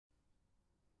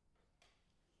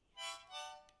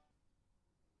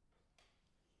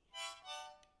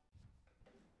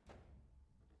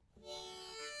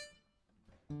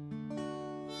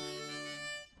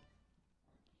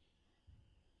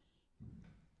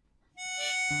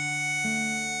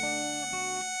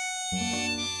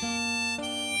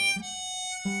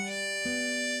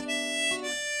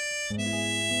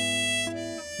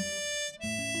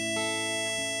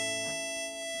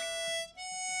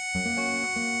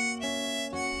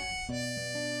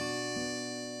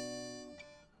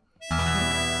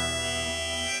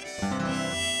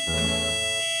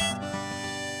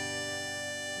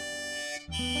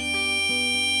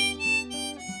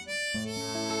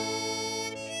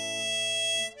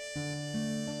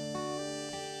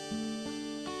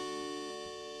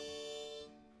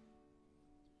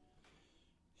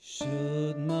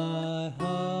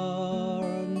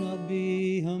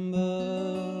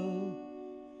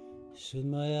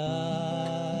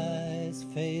eyes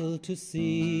fail to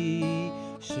see,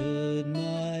 should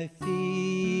my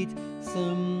feet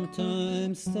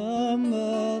sometimes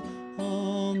stumble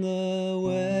on the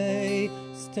way,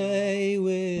 stay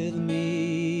with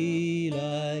me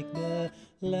like the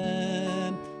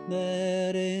lamb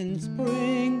that in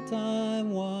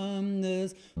springtime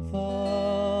wanders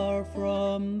far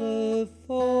from the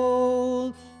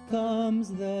fold.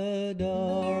 Comes the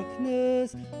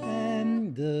darkness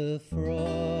and the frost,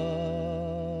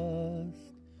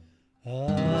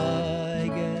 I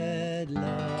get lost,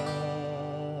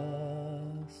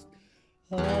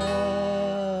 I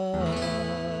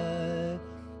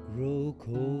grow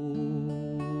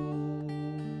cold,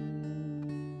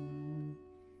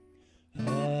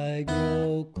 I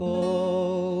grow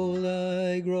cold,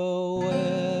 I grow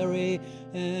weary,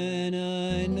 and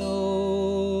I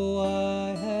know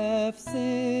I have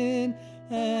sinned,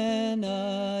 and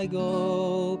I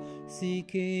go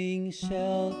seeking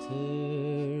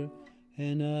shelter,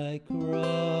 and I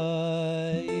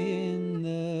cry in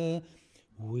the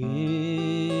wind.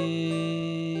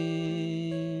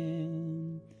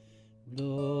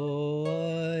 Though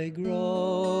I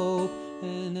grope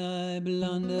and I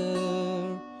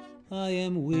blunder, I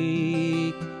am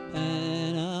weak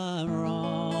and I'm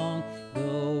wrong.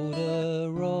 Though the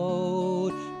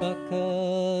road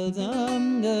buckles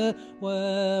under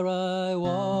where I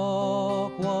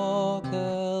walk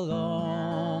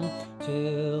along,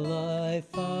 till I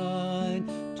find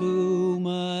to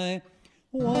my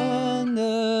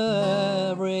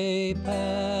wonder every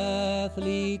path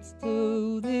leads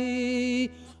to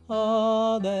thee.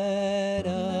 All that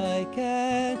I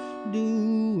can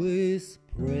do is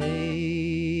pray.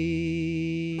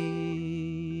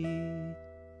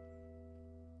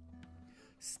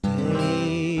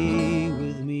 Stay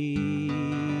with me,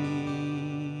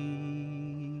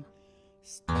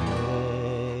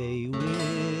 stay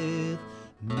with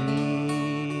me.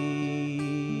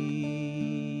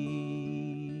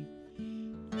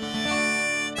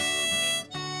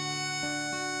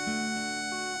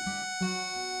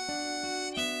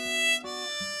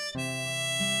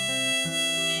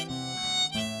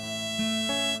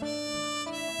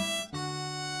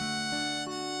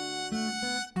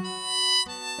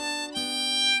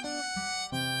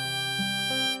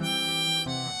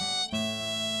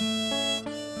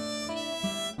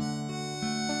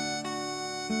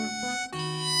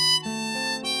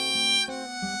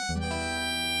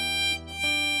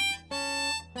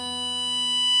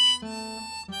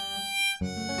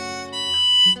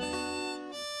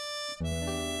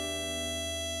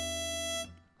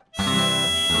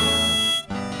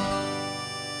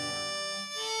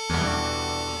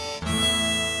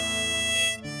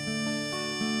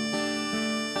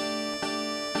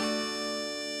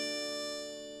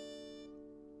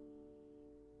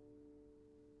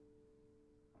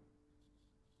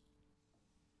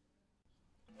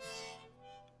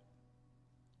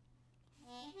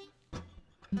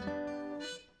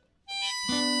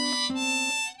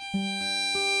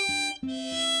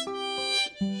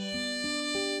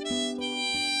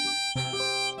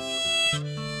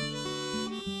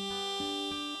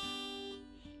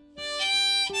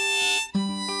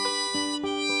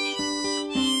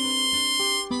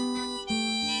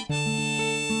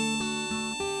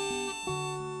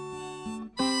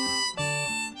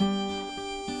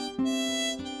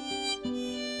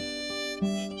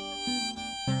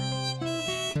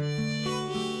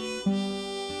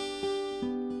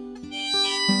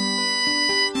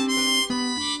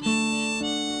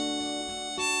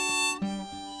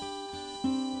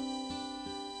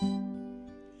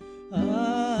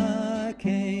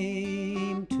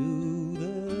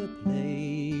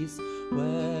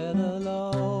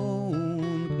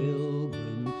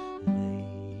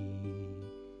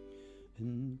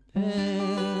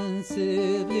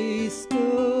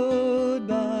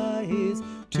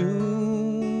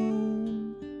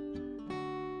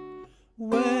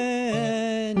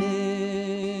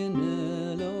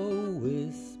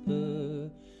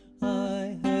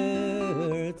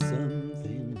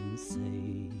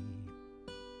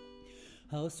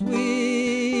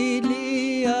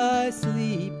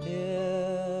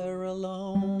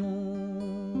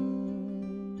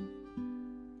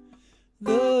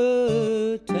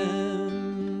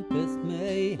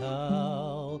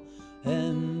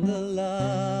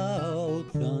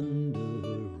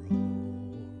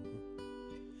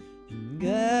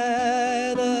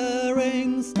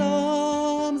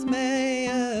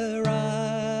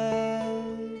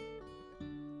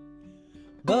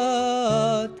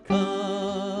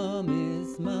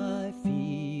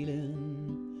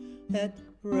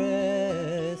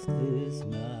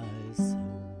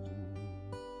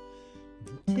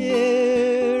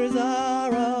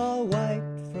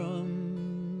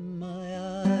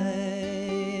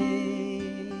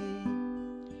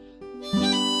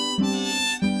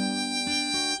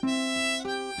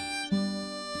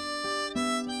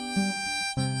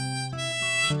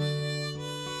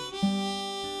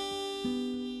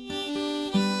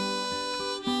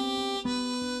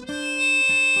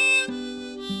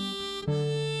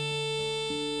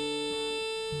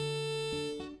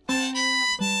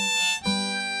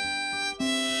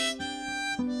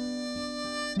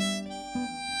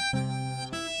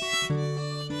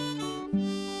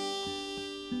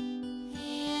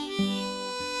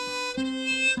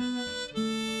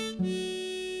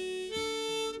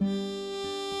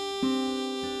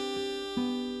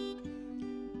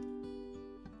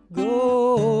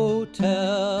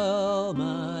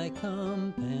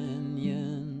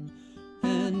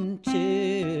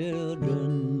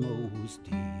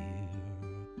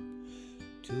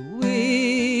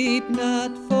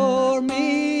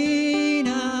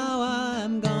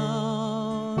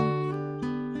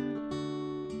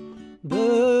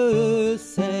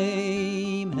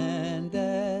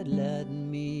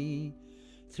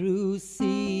 through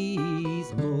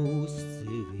seas most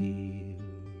severe,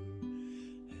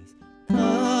 has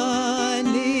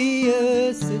kindly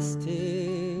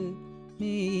assisted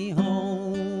me home.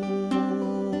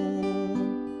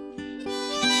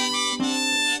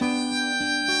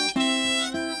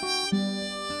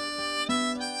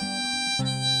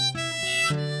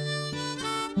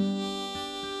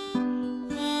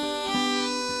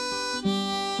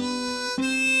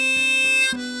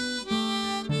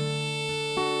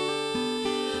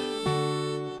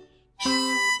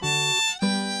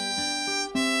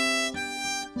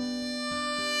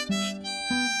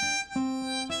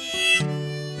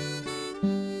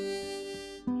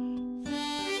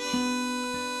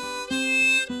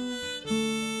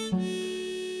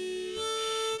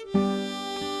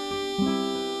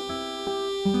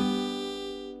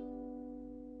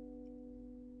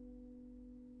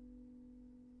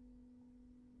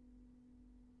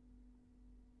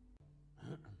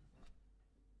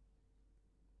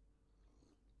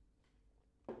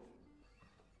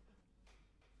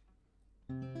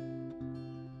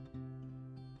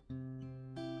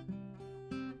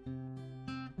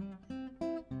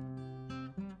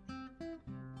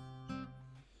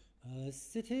 I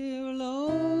sit here alone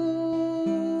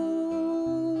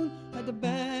at the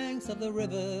banks of the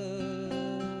river.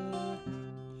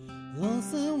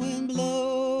 Lonesome wind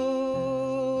blows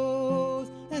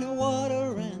and the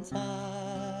water runs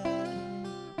high.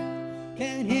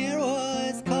 Can't hear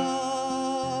what's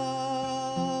call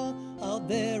out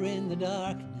there in the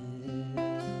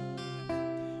darkness,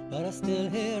 but I still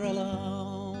hear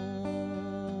alone,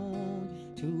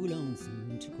 too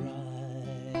lonesome to cry.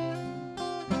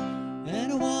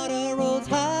 And the water rolls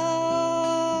high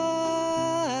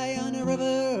on the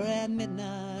river at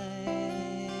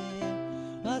midnight.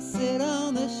 I sit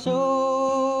on the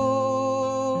shore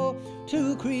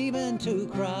to grieve and to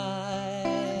cry.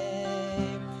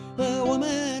 The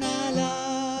woman I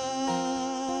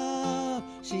love,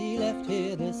 she left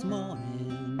here this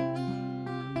morning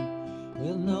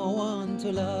with no one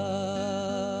to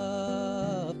love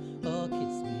or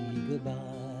kiss me goodbye.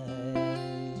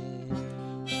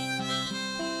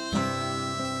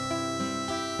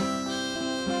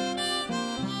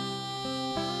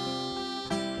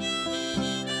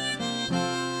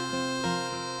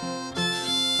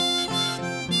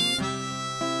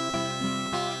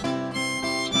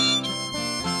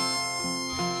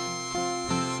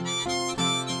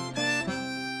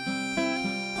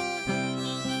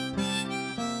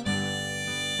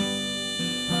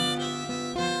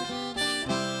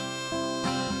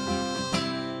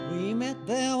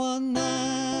 There one night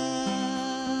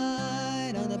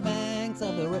on the banks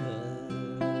of the river,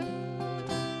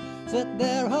 sat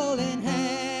there holding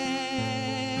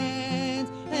hands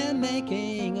and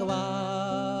making a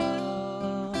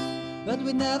vow that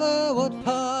we never would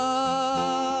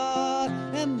part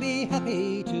and be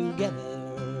happy together.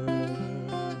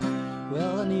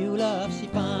 Well, a new love she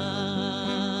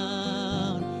found,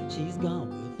 she's gone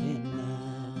with him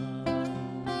now.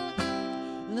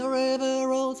 And the river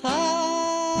rolls high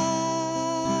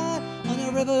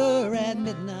river at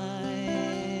midnight.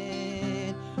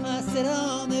 I sit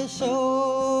on the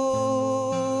shore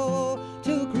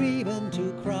to grieve and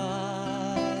to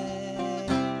cry.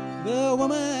 The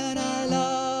woman I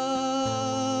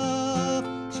love,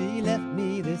 she left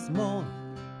me this morning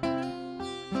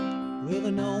with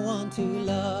no one to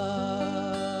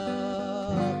love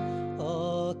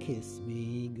or kiss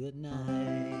me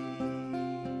goodnight.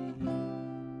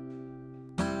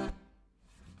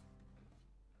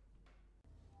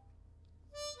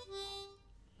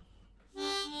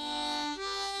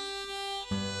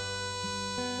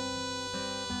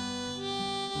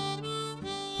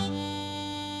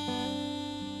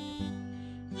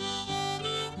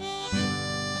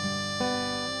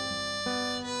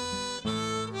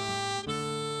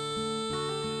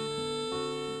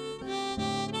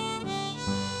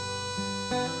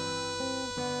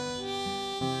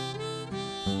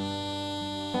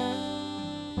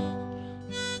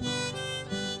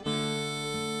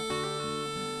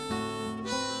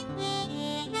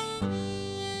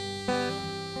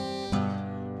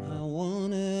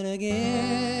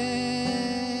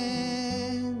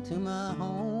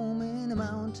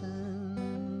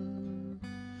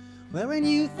 Where in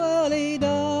youth early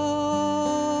dawn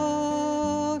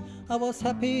I was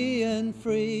happy and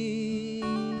free.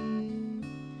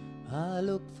 I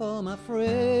looked for my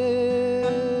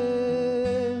friends,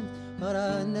 but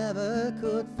I never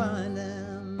could find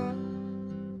them.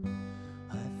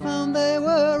 I found they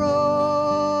were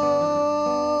all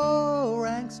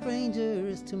rank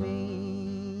strangers to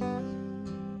me.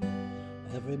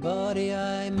 Everybody Everybody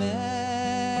I met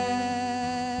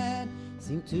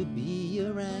seemed to be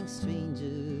a rank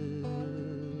stranger.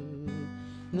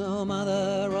 No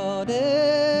mother or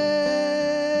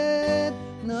dad,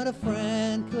 not a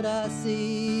friend could I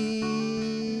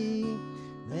see.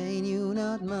 They knew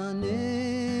not my name,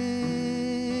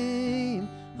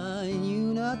 I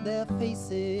knew not their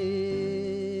faces.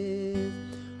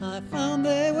 I found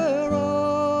they were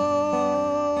all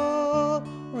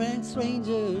rank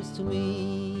strangers to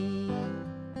me.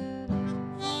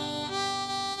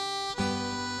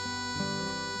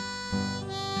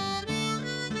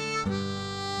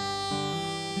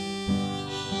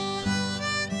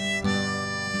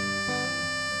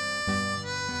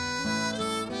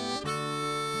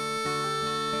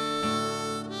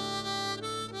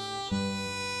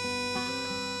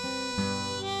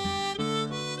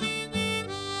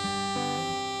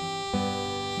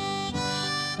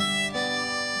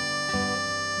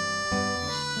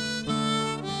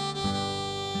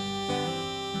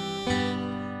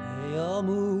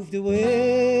 Moved away,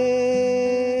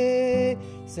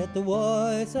 said the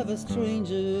voice of a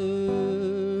stranger,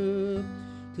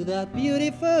 to that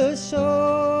beautiful shore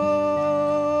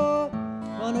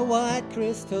on a white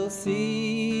crystal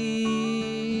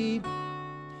sea.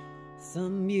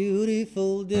 Some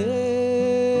beautiful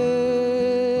day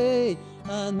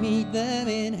I'll meet them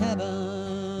in heaven,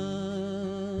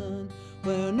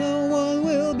 where no one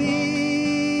will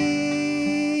be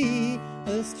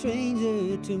a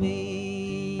stranger to me.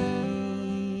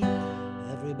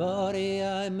 Everybody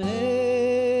I met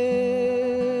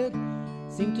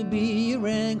seemed to be a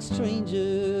rank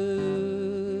stranger.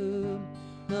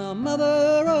 No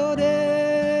mother or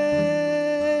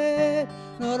dad,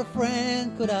 not a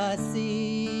friend could I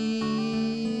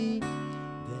see.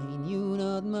 They knew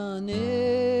not my name,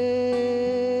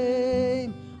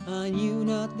 I knew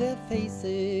not their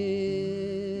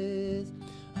faces.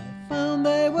 I found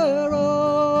they were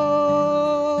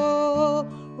all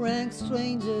rank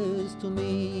strangers to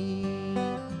me.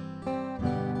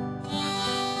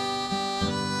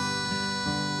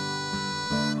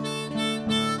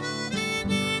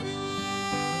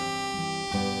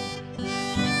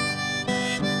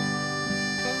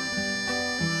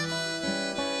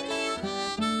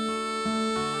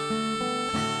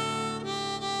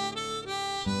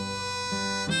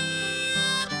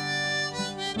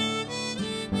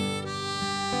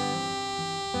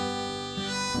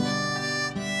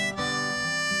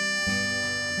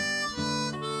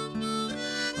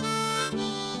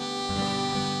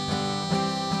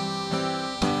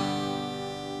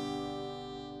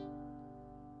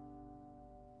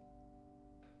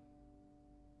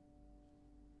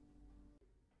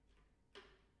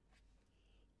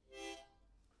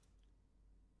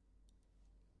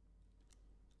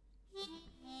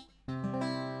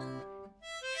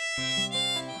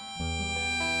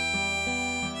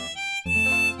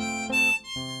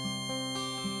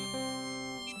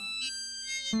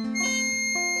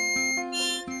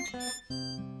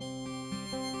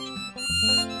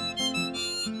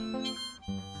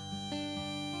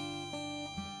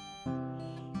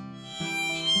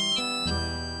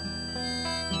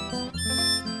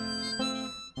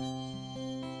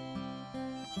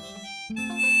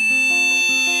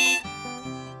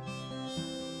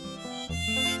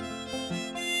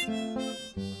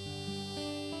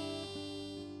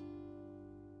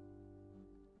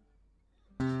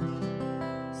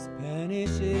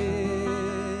 Spanish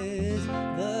is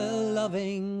the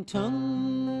loving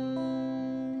tongue,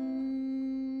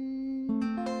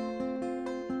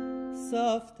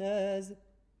 soft as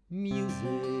music,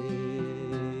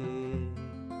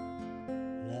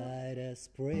 light as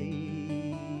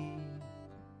spray.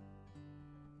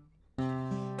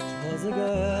 'Twas a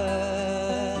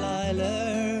girl I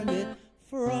learned it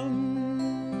from,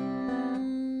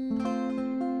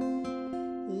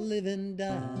 living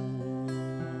down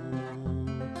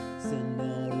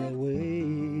Sonora way.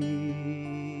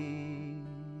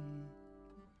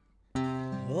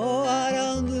 Oh, I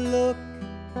don't look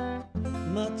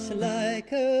much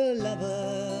like a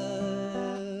lover,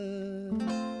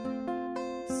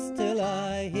 still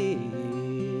I hear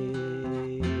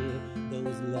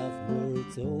those love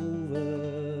words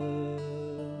over,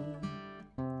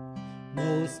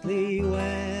 mostly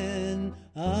when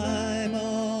I'm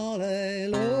all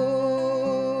alone.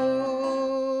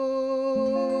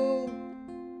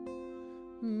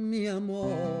 Mi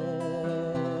amor,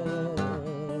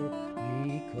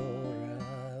 mi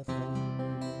corazón.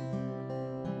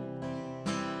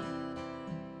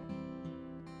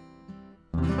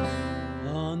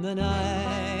 On the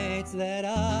nights that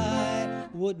I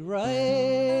would write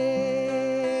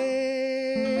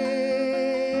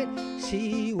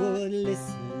she would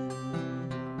listen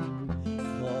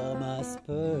for my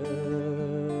spur.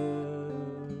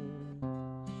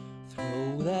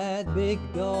 Throw that big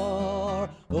door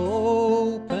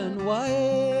open wide,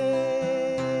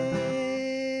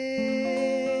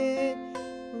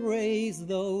 raise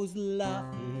those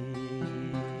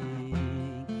laughing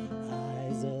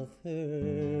eyes of her.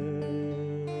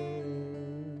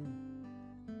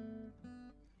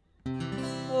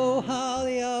 Oh, how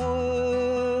the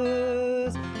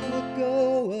hours would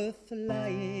go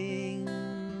a-flying,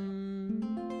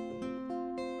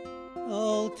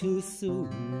 all too soon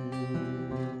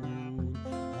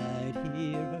I'd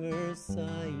hear her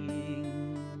sighing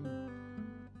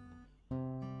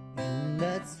in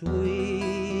that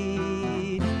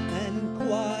sweet and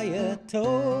quiet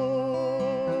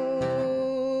tone.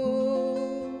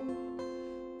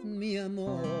 Mi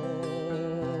amor,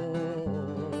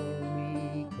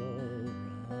 mi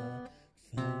corazón.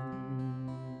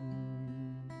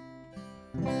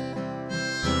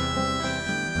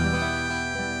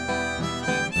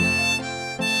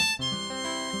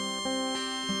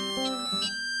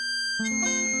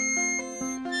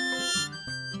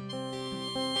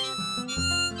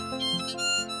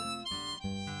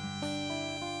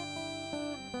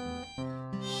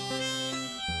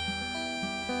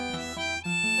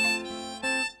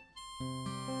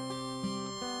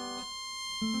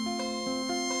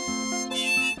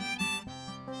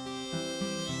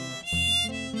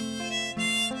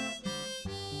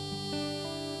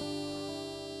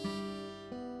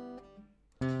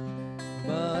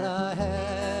 But I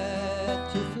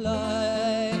had to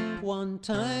fly one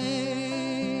time,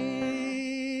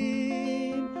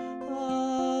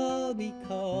 all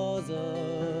because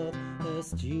of a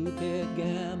stupid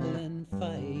gambling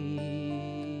fight.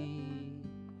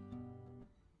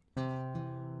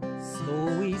 So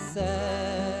we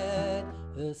said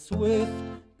a swift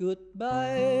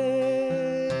goodbye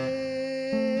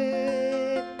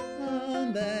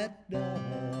on that dark,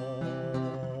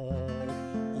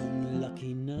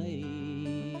 unlucky night.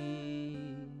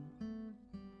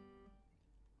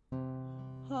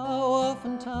 How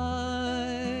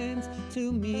oftentimes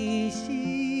to me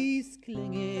she's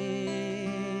clinging,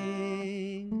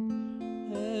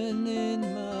 and in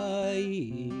my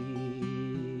ears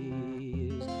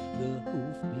the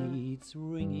hoofbeats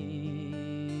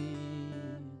ringing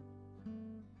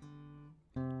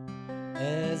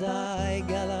as I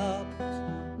galloped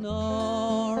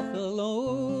north alone.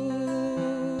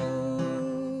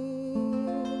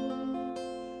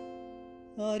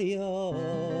 Adios,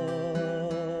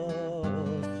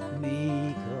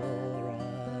 mi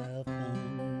corazón.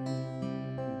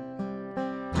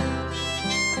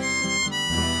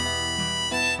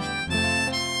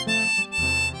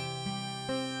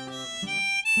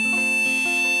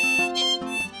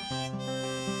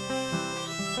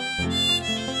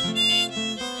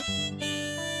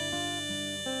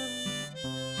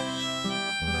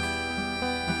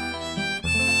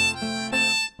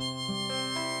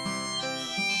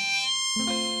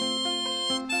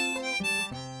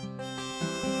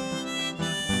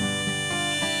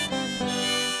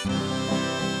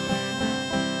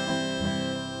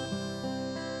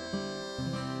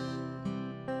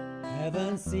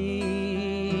 Haven't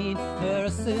seen her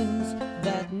since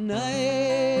that night.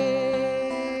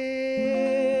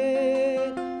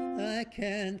 I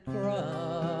can't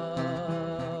cross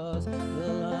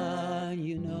the line,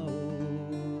 you know.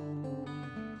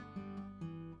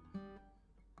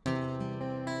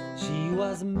 She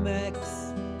was Max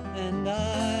and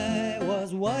I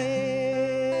was white,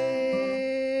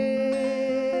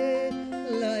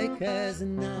 like as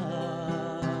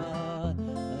not,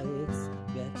 but it's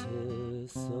better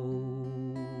so.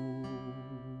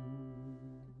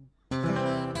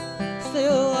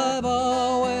 Still I've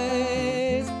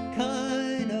always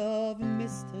kind of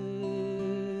missed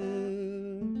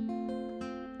her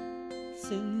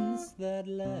since that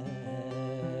last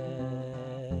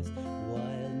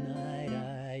wild night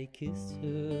I kissed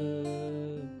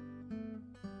her.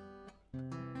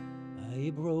 I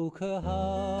broke her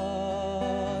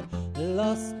heart,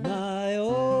 lost my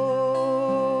own.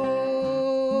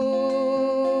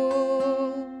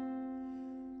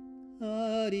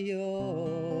 Adios,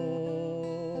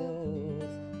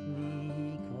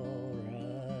 mi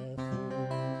corazón.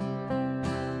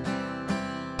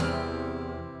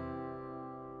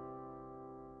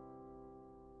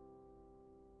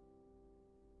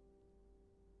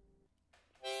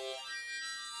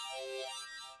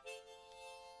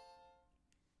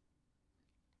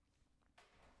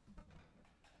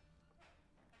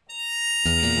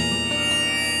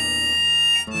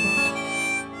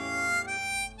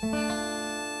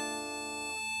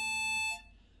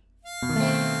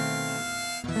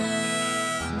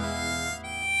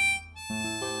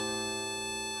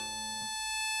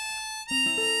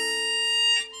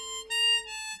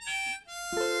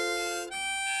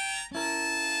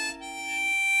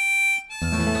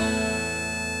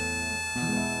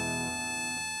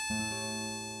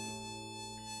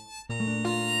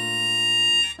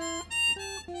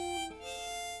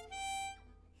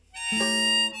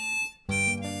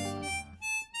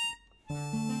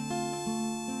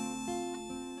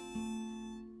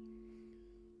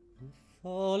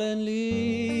 fallen leaves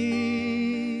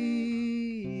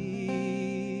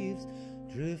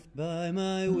drift by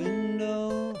my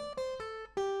window.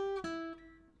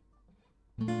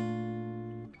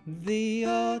 The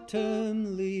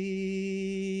autumn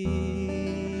leaves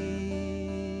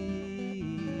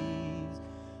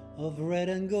of red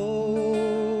and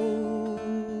gold.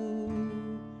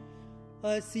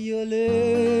 I see your lips,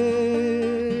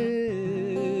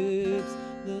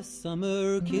 the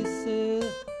summer kisses,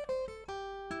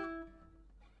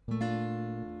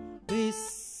 this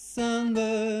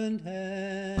sunburned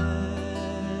hand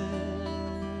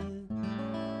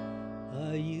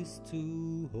I used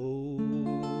to hold.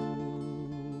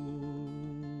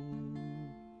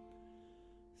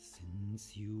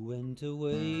 Since you went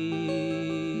away,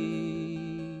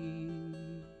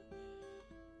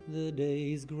 the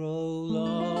days grow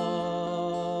long,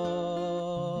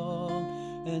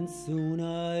 and soon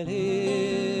I'll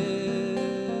hear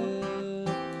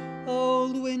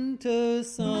old winter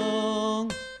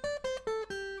song.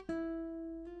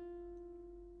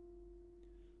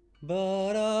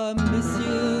 But I miss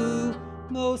you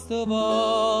most of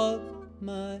all,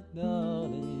 my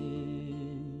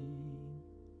darling,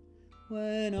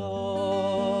 when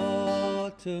autumn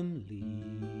leaves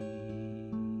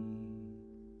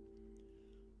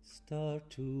start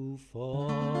to fall.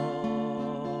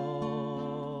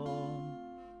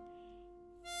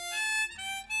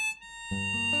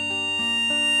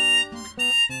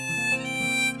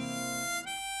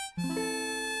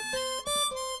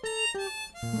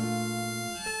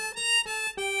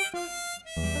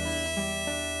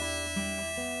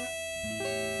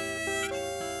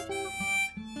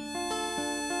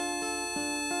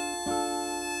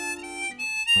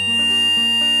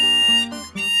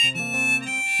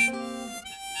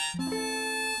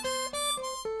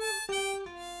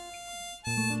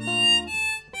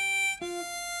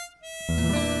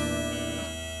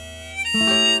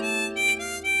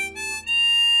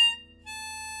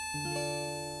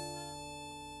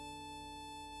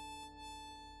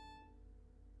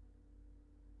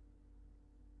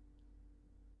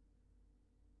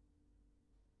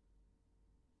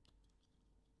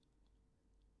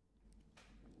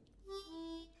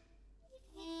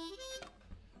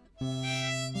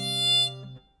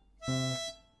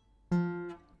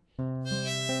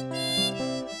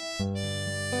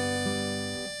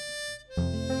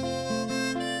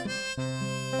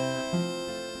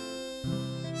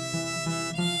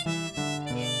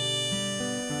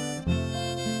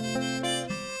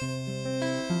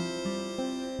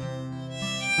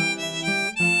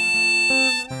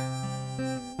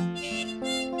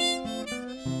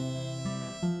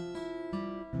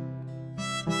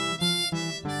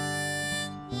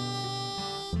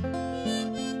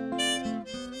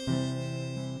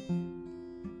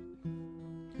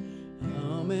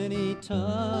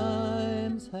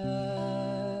 Times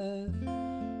have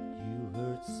you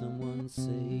heard someone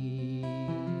say,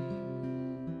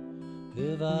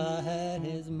 if I had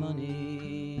his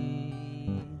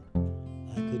money,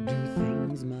 I could do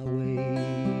things my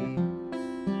way.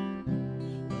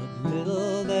 But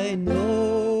little they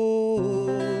know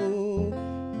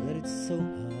that it's so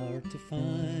hard to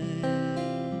find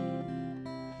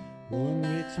one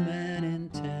rich man in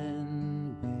town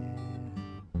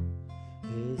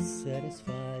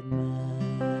satisfied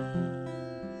mind.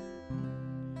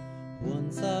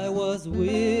 Once I was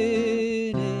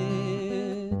winning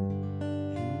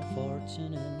in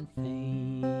fortune and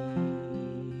fame,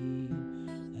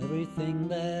 everything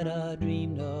that I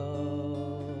dreamed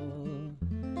of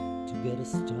to get a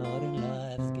start in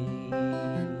life's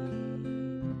game.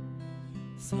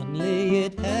 Suddenly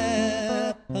it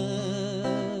happened,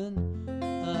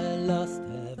 I lost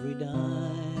every dime.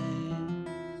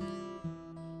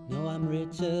 I'm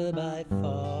richer by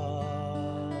far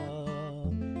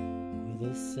with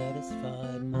a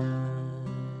satisfied mind.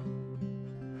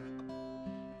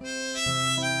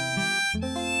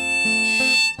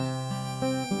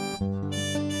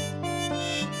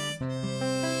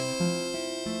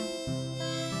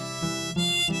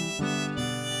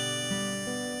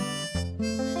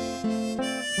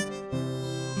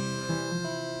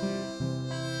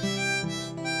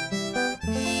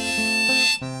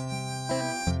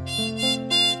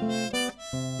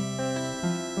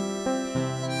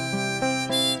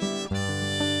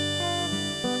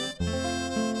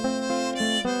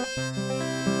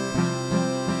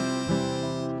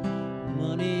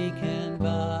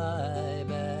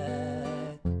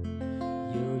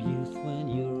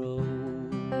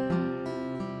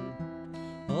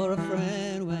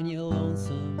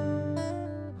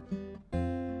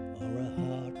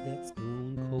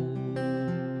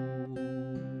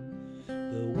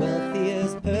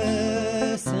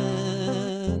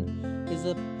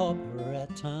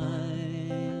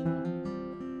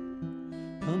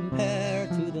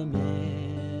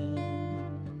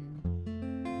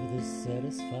 a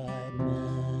satisfied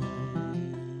mind.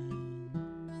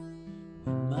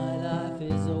 When my life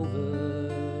is over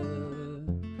and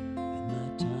my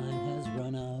time has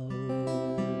run out,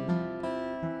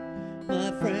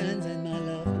 my friends and my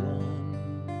loved one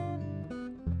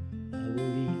I will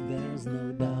leave, there's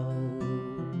no doubt.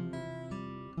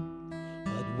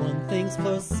 But one thing's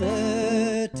for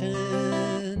certain,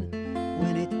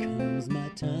 when it comes my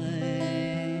time,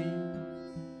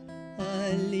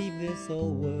 I leave this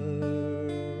old world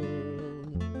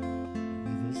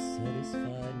with a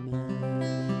satisfied mind.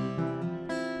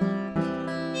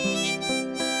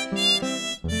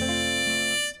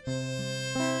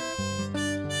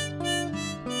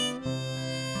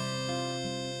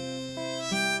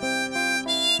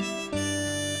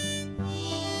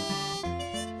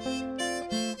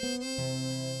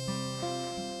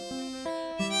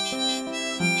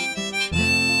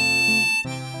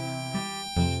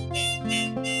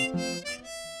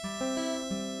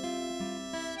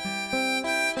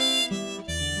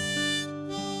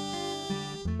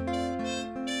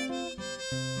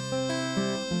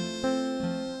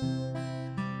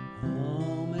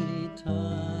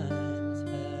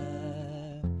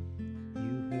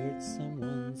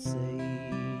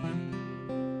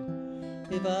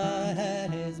 If I had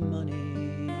his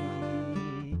money,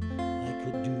 I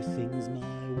could do things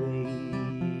my way.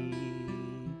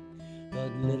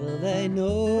 But little they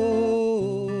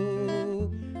know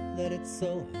that it's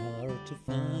so hard to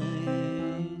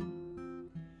find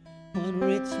one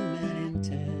rich man in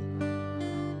 10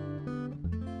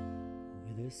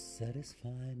 with a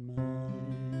satisfied mind.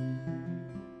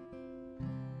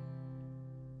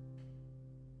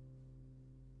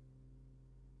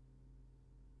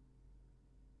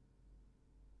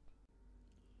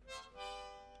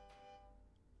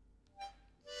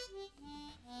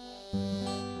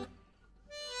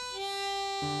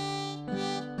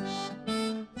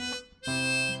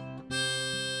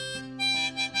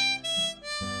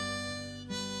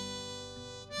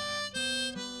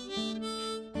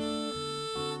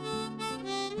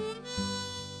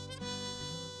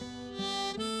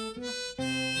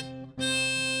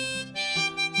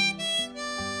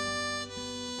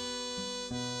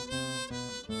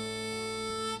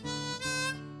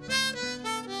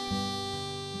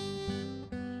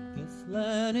 This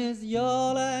land is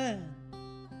your land,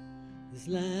 this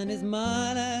land is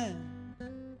my land.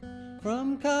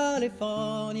 From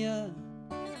California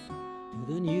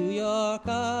to the New York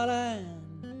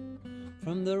Island,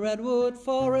 from the redwood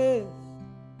forest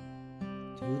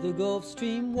to the Gulf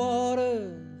Stream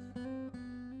waters.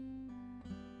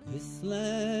 This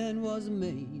land was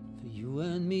made for you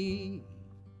and me.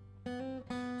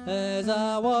 As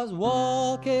I was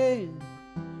walking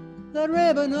that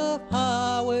ribbon of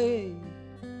highway,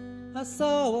 I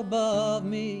saw above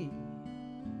me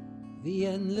the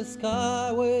endless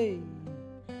skyway.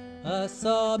 I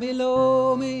saw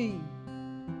below me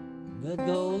the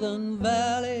golden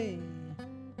valley.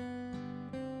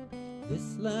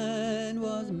 This land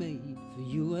was made for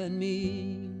you and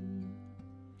me.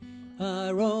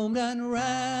 I roamed and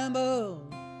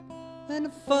rambled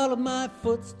and followed my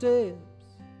footsteps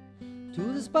to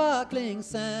the sparkling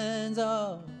sands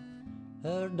of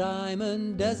her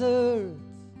diamond deserts,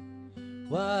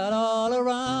 while all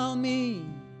around me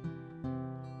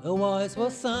a voice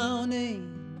was sounding.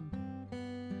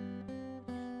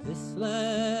 This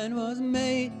land was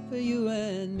made for you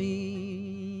and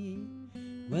me.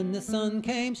 When the sun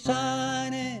came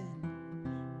shining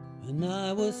and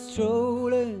I was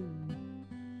strolling,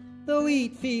 the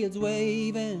wheat fields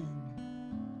waving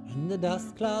and the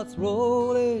dust clouds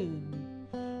rolling,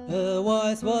 her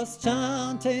voice was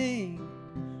chanting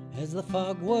as the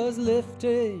fog was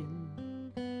lifting.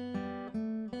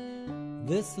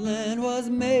 This land was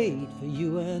made for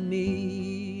you and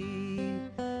me.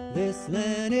 This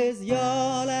land is your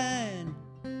land,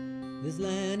 this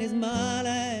land is my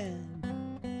land.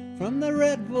 From the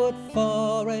redwood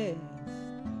forest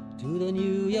to the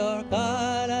New York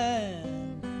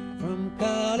Island, from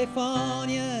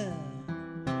California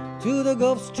to the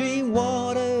Gulf Stream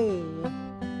water.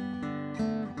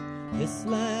 This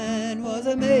land was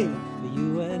made for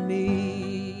you and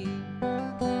me.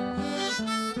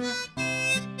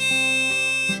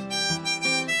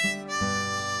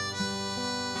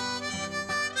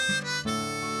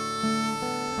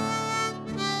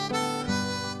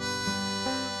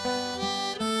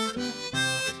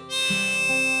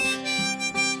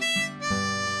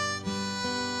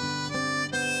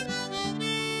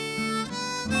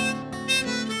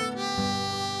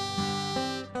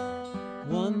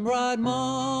 One bright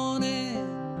morning,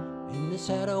 in the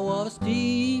shadow of a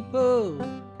steeple,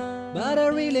 but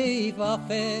a relief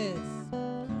office.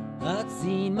 I'd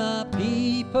seen my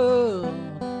people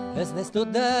as they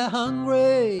stood there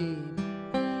hungry.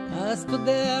 I stood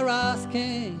there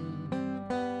asking,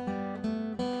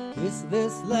 is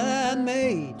this land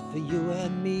made for you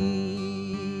and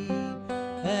me?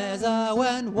 As I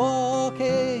went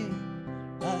walking,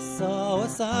 I saw a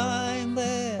sign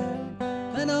there,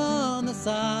 and on the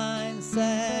sign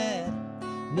said,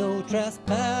 no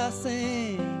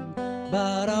trespassing.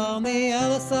 But on the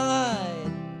other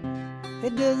side,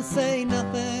 it didn't say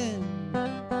nothing.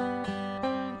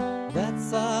 That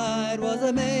side was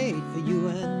made for you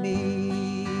and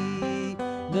me.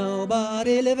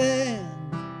 Nobody living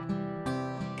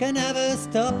can ever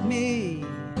stop me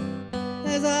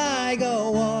as I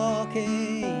go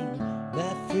walking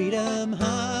that freedom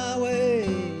highway.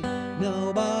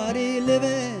 Nobody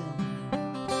living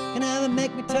can ever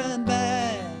make me turn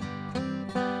back.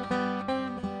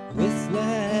 This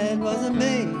land wasn't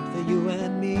made for you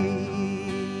and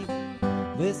me.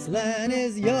 This land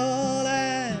is your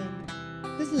land.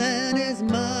 This land is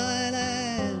my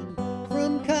land.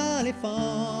 From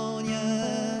California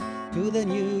to the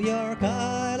New York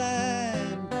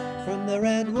Island, from the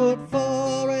redwood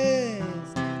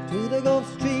forest to the Gulf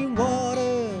Stream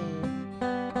water.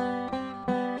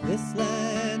 This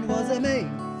land was made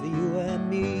for you and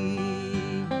me.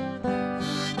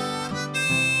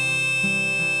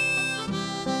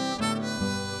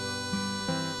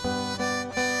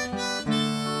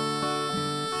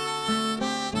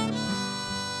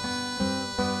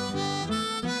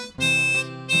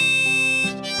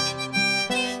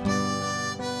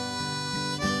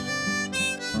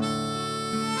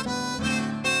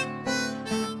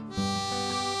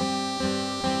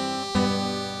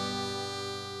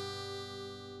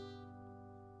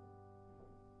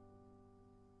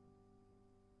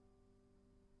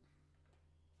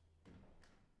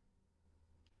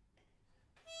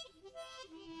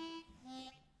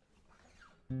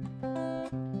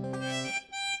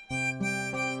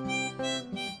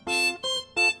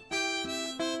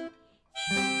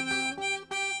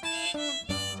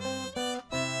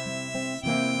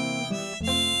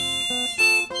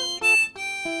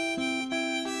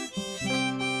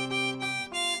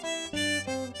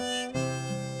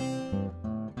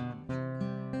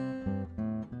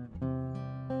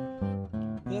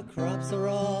 The crops are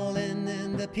all in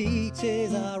and the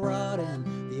peaches are rotting.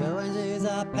 The oranges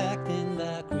are packed in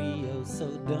the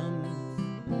creosote.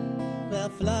 They're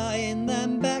flying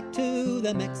them back to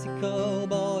the Mexico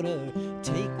border.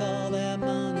 Take all their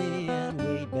money and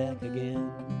wait back again.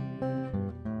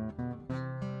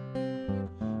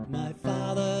 My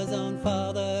father's own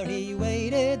father, he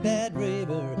waded that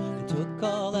river and took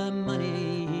all the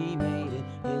money, he made it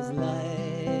his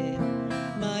life.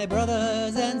 My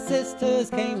brothers and sisters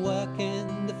came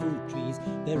working the fruit trees.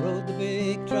 They rode the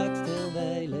big trucks till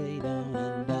they lay down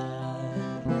and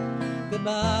died.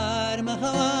 Goodbye to my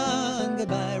Juan,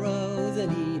 goodbye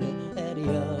Rosalita,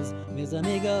 adios mis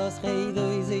amigos, hey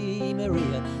Luisi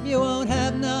Maria. You won't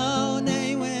have no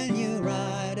name when you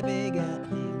ride a big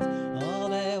airplane. All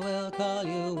they will call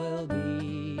you will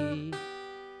be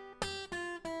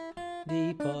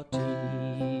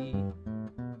deportee.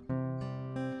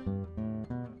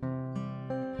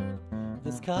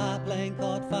 The sky plane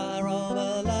caught fire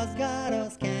over Los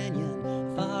Gatos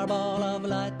Canyon, fireball of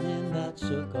lightning that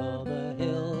shook all the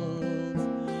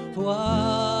hills. Who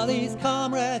are these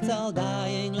comrades all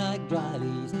dying like dry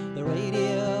leaves? The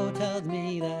radio tells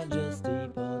me they're just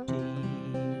deportees.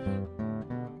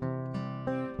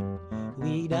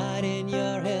 We died in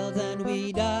your hills and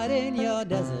we died in your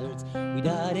deserts. We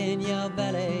died in your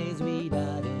valleys, we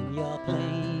died in your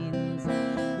plains.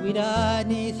 We died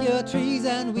neath your trees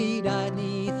and we died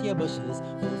neath your bushes.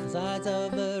 Both sides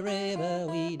of the river,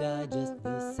 we died just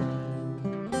the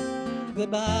same.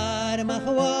 Goodbye to my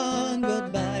Juan,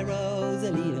 goodbye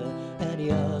Rosalita,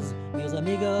 adios mis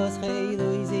amigos, hey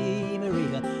Luisi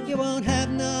Maria. You won't have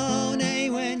no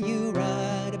name when you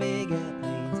ride a big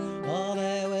airplanes. All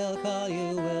they will call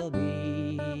you will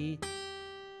be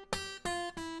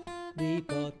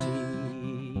deportee.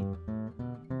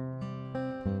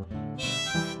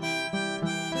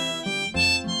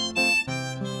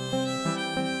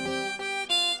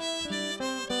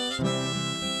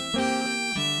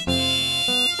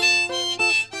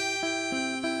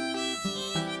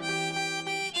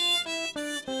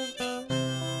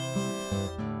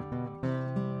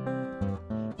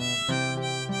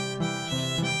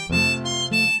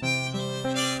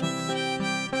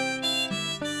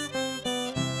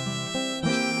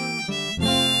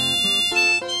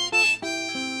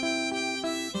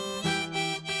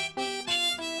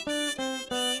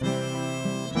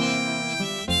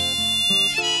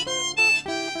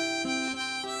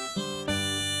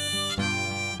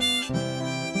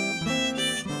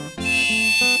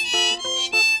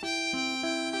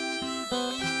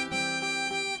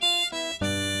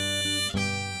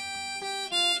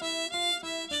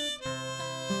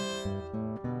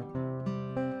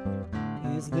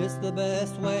 It's the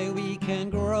best way we can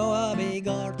grow a big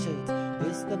orchard.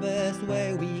 It's the best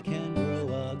way we can grow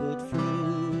a good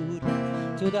fruit.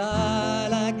 To die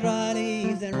like dry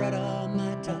leaves and rot on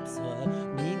my topsoil,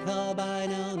 being called by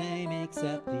no name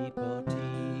except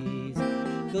deportees.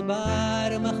 Goodbye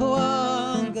to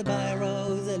Juan, goodbye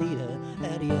Rosalita,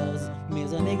 adios,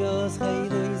 mis amigos, hey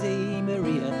Luis y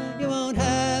Maria. You won't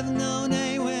have no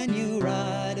name when you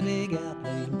ride a big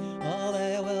airplane. All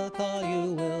they will call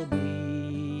you will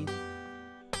be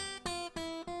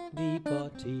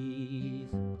deportees.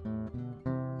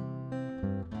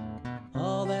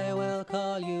 All they will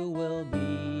call you will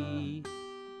be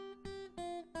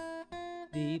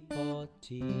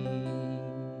deportees.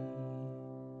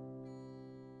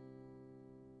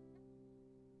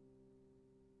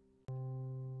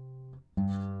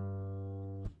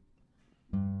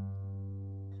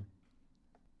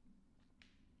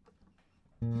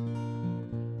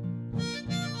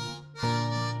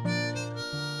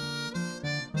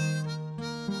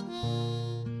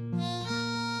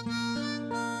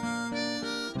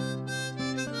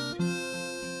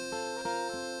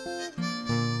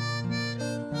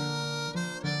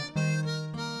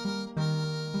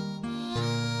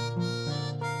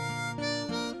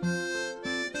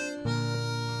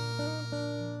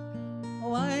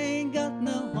 Oh, I ain't got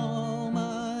no home,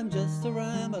 I'm just a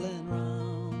rambling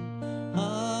round.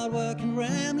 Hard-working,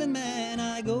 rambling man,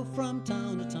 I go from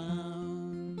town to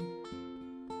town.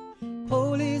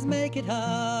 Police make it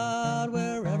hard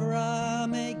wherever I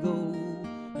may go,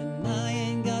 and I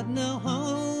ain't got no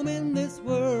home in this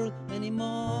world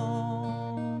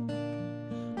anymore.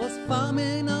 Was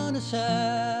farming on the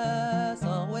shafts,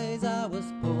 always I was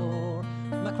poor.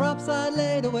 My crops I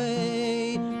laid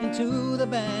away into the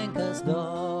banker's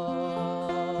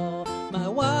door. My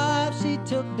wife she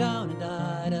took down and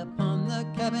died upon the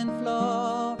cabin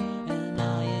floor, and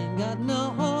I ain't got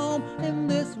no home in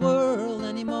this world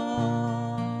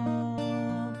anymore.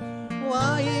 Oh,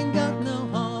 I ain't got no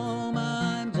home,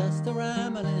 I'm just a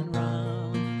rambling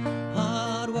round.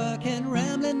 Hard-working,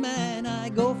 rambling man, I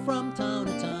go from town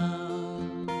to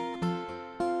town.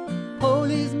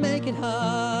 Police make it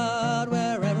hard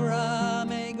wherever I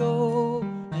may go,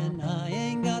 and I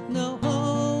ain't got no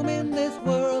home in this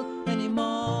world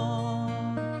anymore.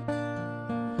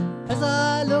 As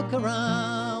I look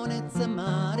around, it's a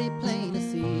mighty plain to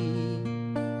see.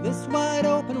 This wide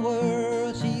open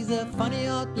world, she's a funny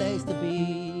odd place to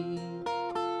be.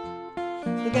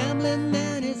 The gambling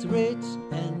man is rich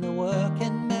and the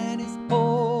working man is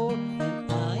poor,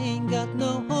 and I ain't got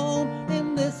no home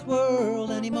in this world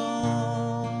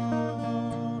anymore.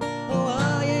 Oh,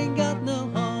 I ain't got no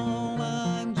home,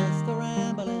 I'm just a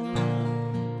rambling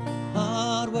round.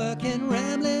 Hard-working,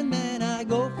 rambling man, I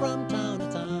go from town to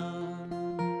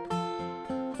town.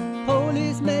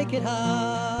 Police make it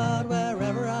hard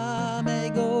wherever I may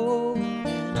go,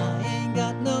 and I ain't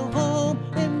got no home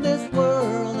in this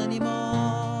world anymore.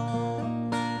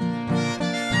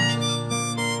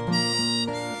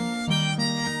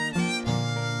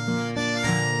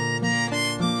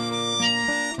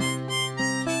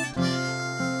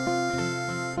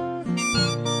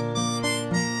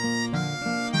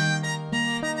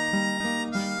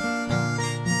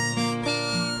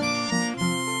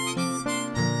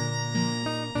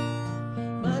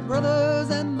 My brothers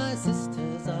and my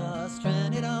sisters are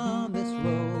stranded on this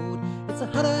road. It's a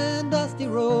hot and dusty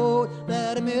road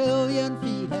that a million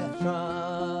feet have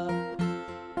trod.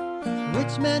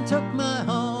 Rich man took my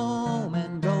home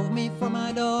and drove me from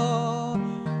my door.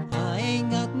 I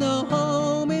ain't got no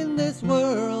home in this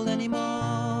world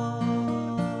anymore.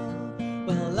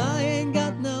 Well, I ain't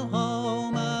got no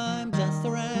home, I'm just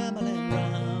a rambling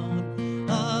round.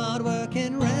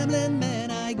 Hard-working, rambling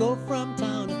man, I go from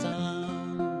town to town.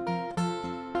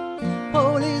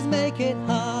 Police make it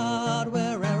hard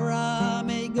wherever I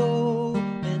may go,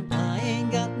 and I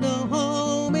ain't got no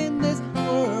home in this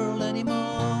world anymore.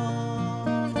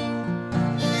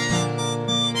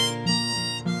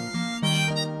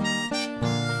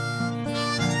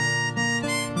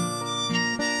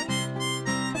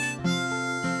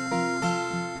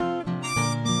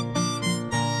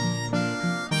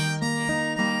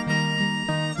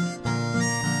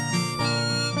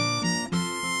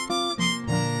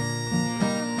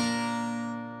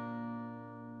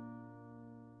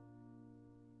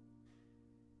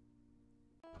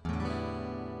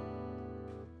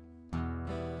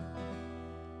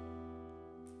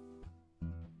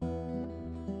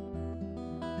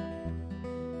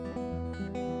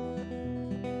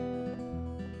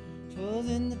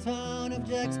 In the town of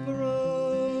Jacksboro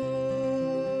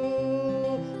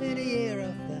in the year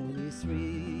of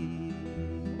 73,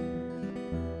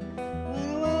 when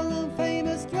a well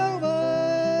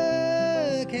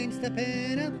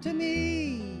stepping up to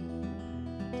me,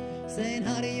 saying,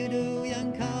 how do you do,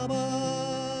 young cowboy,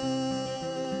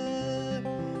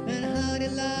 and how do you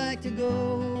like to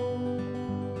go?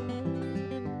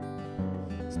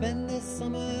 Spend this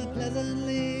summer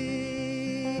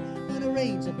pleasantly on a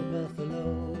range of the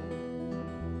buffalo.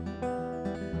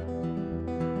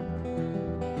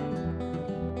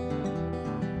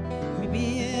 We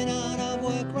being out of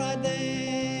work right then,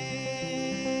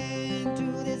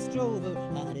 to this drover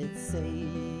I did say,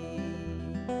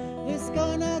 this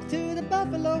going out to the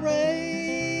buffalo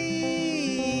race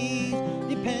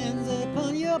depends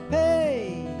upon your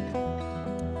pay.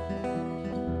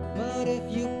 But if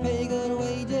you pay good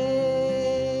wages,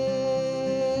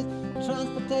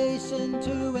 transportation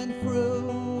to and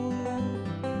fro,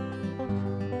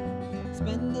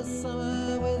 spend the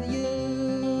summer with you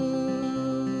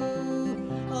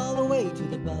all the way to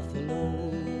the buffalo.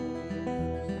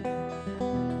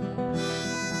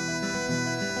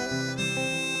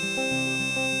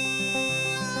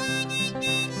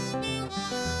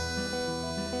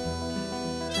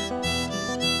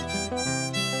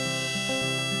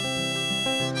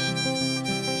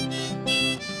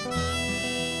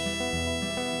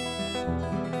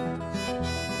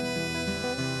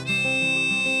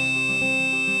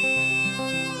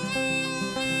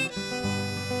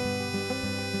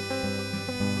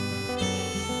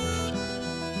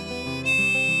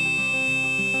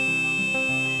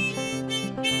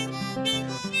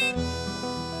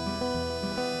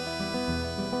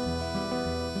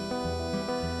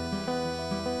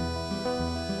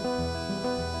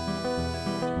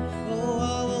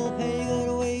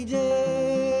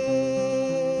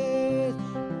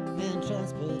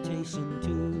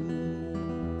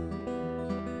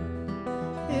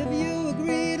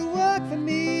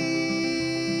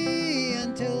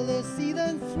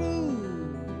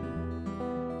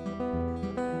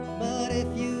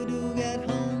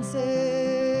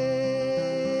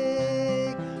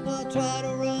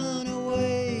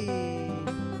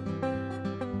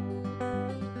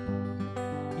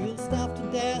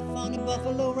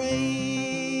 Buffalo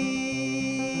range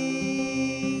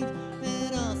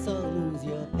and also lose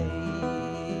your pay.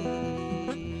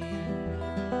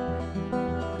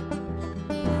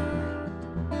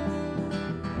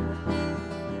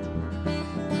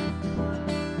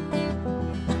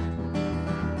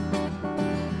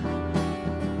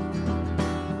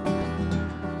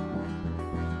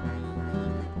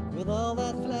 With all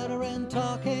that flattering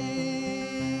talking,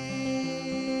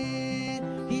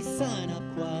 he signed up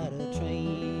quite a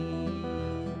train,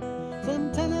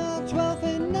 some 10 or 12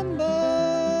 in number,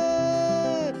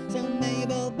 some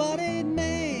able-bodied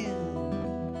man.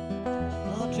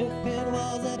 Our trip it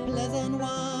was a pleasant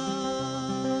one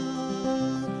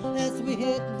as we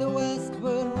hit the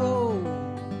westward road,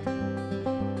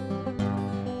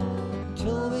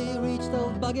 till we reached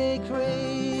Old Buggy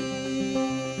Creek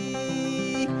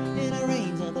in a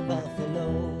range of the buffalo.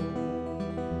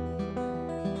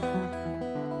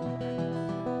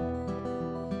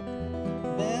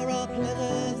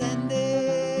 Pleasures ended,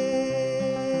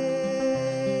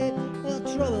 the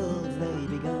troubles they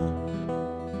begun.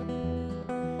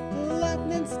 The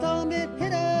lightning storm it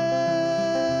hit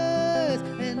us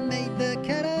and made the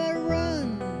cattle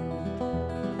run.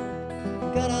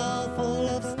 Got all full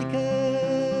of stickers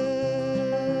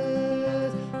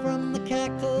from the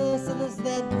cactuses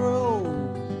that grow.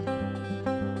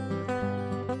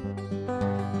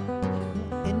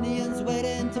 Indians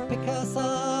waiting to pick us off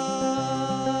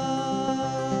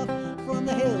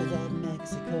the hills of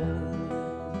Mexico.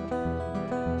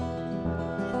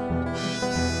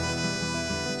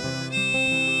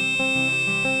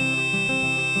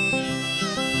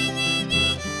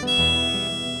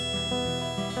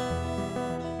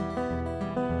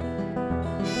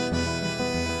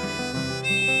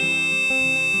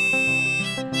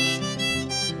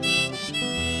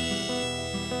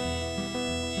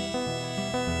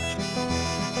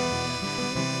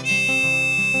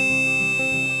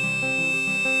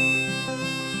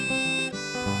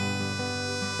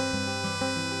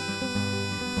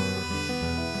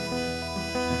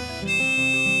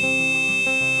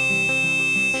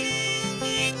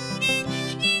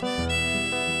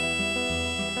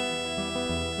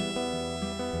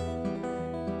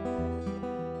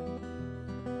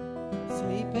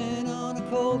 Sleeping on a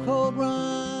cold, cold run,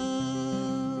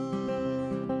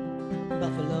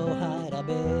 buffalo hide our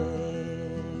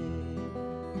bed,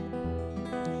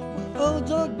 with old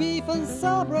jerk beef and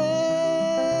sour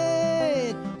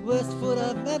bread, worst food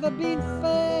I've ever been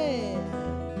fed.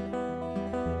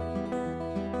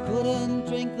 Couldn't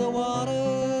drink the water,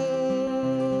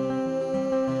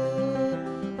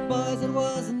 boys, it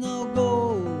was no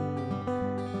go.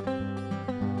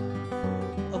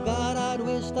 Oh God, I'd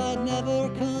wished I'd never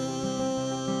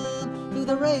come to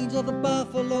the range of the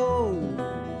buffalo.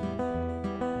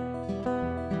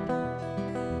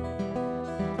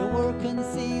 The working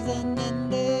season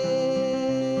ended,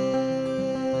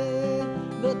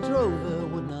 the drover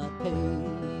would not pay.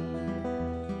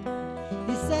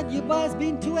 He said, you boys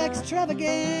been too extravagant,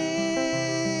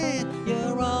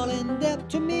 you're all in debt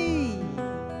to me.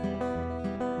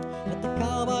 But the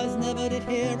cowboys never did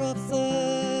hear of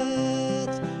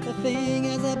such a thing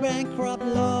as a bankrupt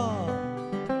law.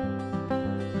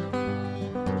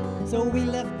 So we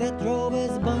left that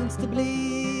drover's bones to bleed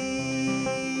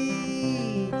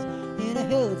in the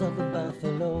hills of the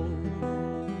buffalo.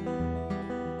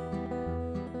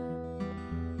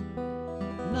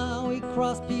 Now we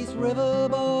cross Peace River,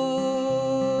 boys,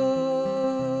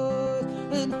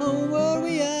 and homeward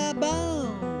we are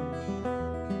bound.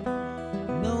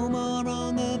 No more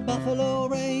on the buffalo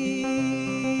range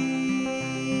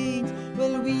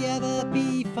will we ever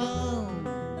be found.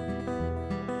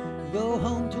 Go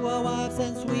home to our wives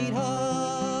and sweethearts,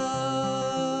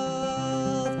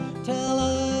 tell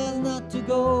us not to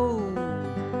go,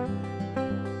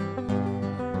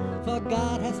 for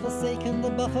God has forsaken the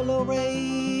buffalo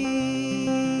range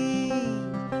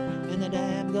and the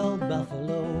damned old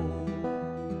buffalo.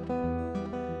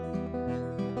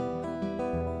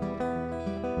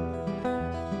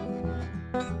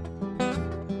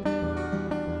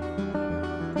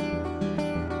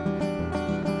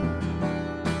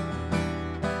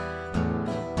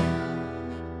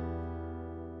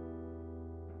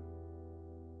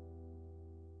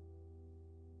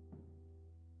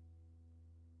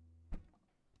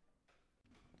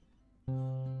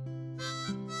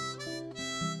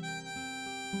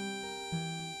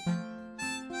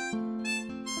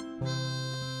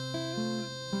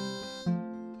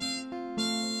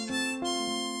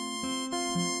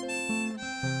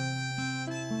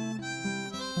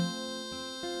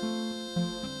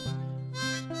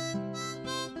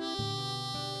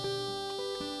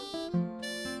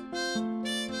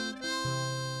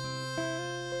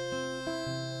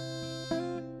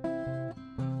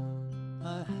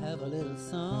 A little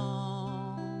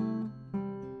song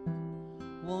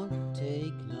won't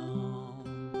take long.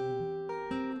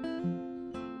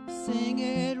 Sing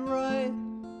it right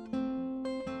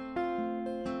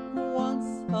once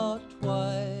or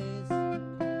twice.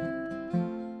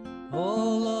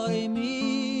 Oh Lordy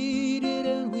me,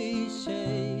 didn't we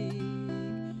shake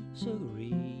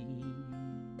sugary?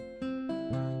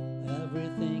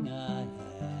 Everything I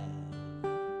have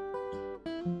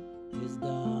is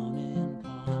down in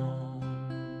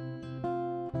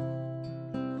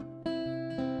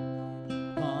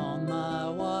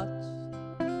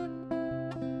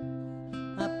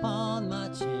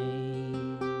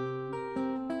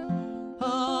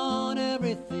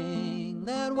everything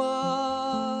that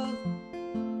was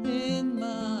in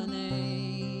my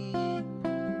name.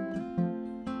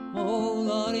 Oh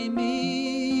Lordy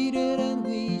me, didn't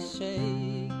we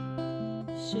shake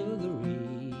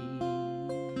sugary?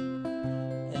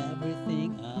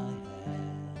 Everything I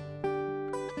have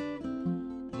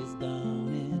is down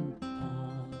in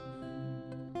pawn.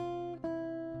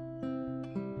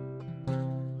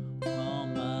 On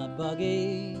my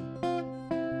buggy,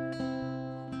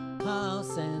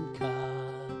 house and car,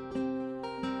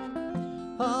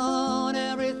 on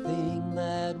everything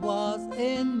that was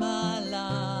in my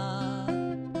life.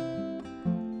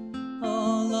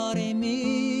 Oh Lordy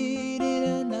me,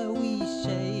 didn't we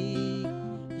shake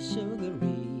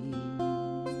sugary?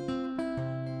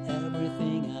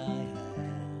 Everything I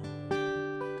have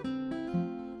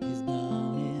is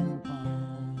down in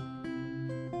pawn.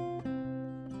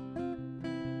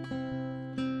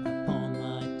 Upon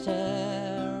my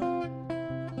chair,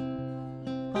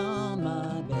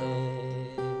 my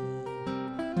bed,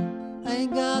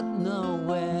 ain't got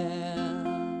nowhere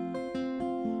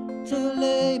to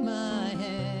lay my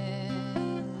head.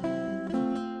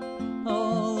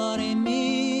 Oh Lordy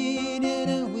me,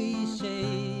 didn't we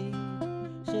shake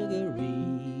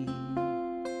sugary?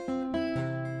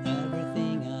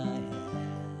 Everything I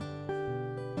have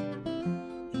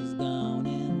is down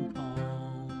in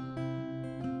pawn.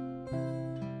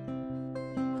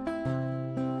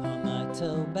 On my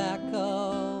tobacco,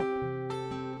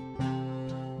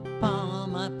 on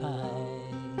my pipe,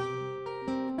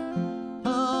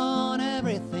 on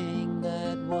everything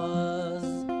that was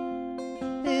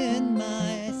in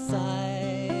my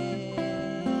sight.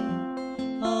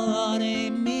 Oh Lordy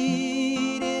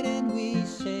me, didn't we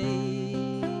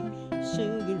shake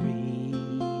sugary?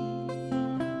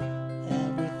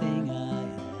 Everything I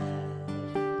have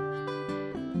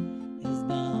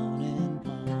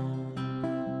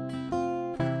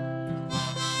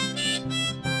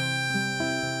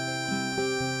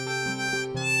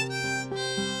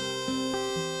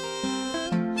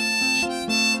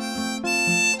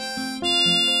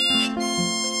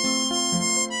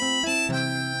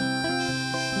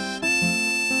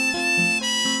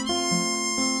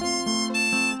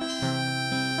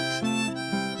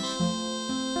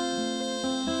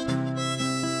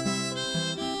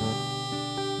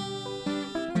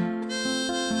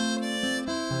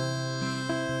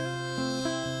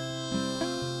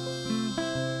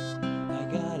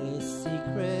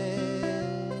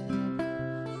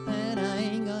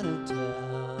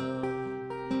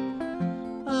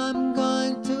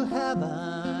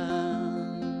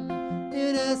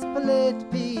split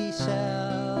pea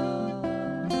shell.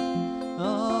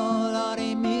 Oh,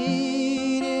 Lordy,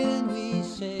 meat and we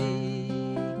shake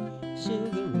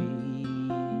sugary.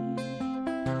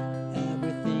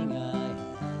 Everything I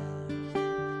have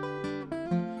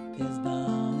is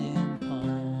down in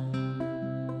pawn.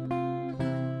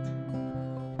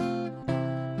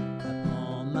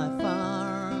 Upon my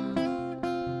farm,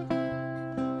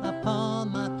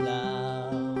 upon my plow,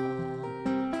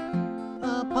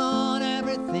 upon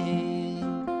everything,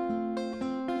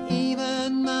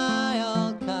 even my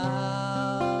old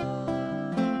cow.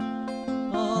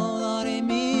 Oh, Lordy,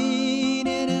 meat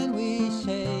it and we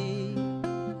shake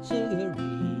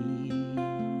sugary.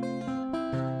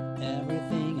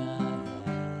 Everything I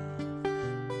have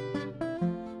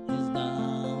is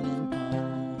down in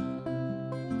pawn.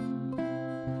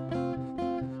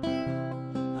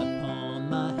 Upon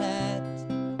my hat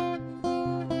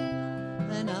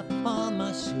and upon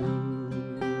my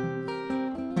shoes,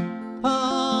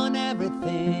 upon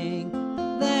everything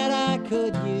that I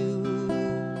could use.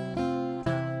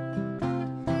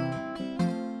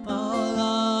 Oh,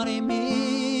 Lordy,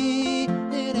 me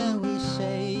and we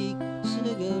shake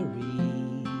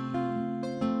sugary.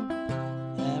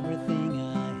 Everything I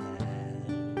have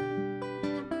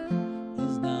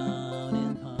is down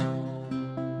in home.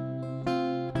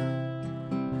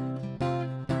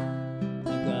 I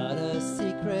got a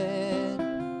secret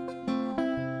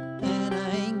and I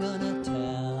ain't gonna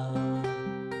tell.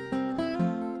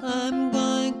 I'm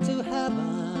going to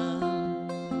heaven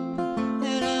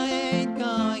and I ain't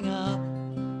going up.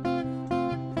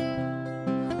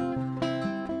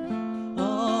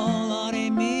 Oh, Lordy,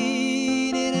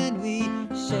 meat it and we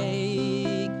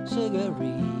shake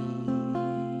sugary.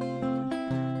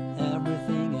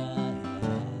 Everything I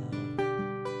have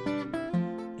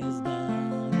is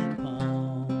down in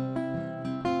pawn.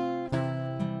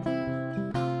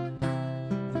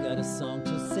 I got a song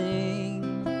to sing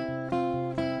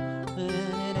and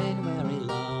it ain't very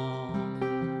long.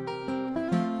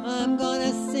 I'm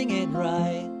gonna sing it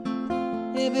right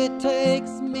if it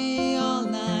takes me all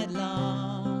night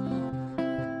long.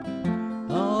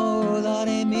 Oh,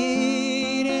 Lordy,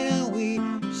 meat it and we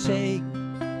shake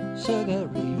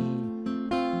sugary.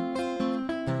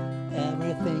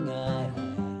 Everything I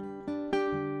have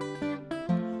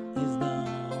is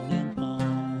down in pawn.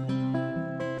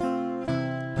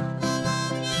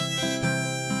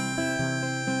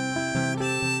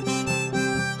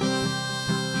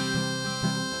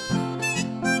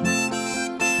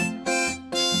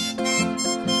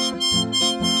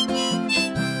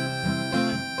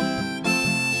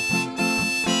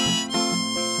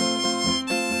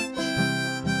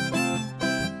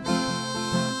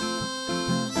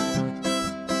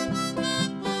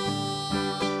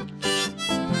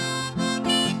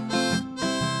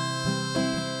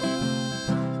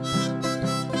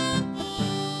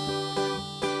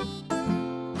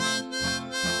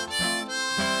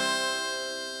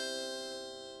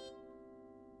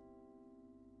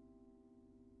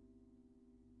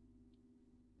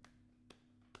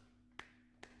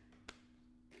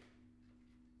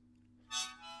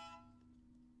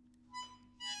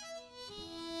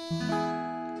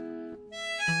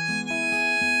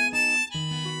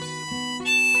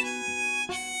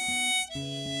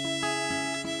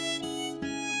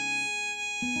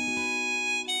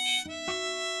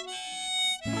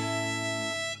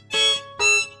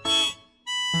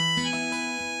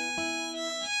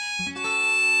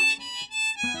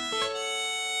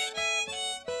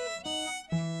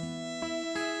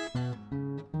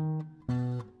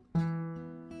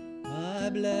 I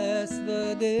bless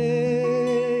the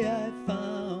day I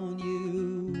found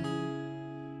you.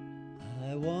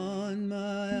 I want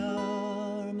my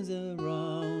arms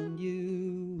around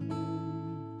you,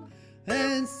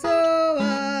 and so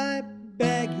I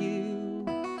beg you,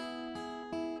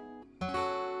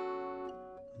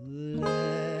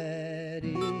 let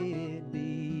it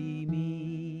be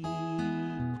me.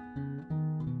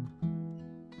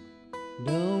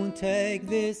 Don't take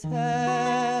this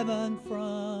heaven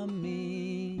from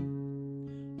me.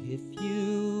 If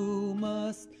you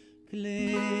must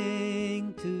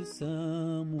cling to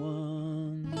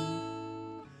someone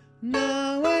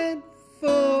now and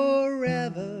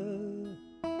forever,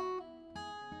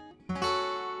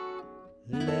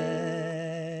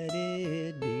 let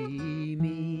it be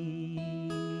me.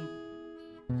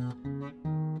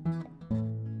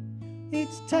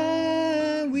 Each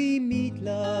time we meet,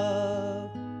 love,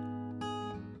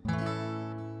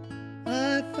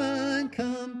 I find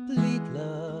complete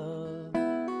love.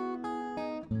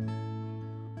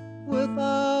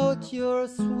 Without your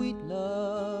sweet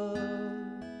love,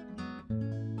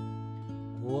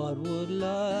 what would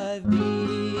life be?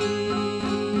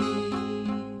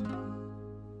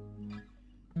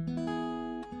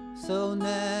 So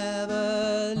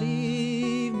never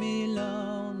leave me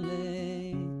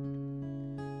lonely.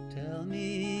 Tell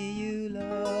me you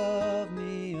love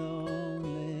me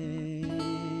only,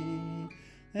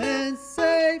 and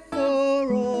say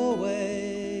for always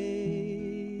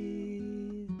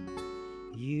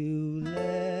you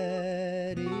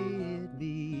let it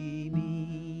be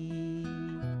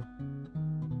me.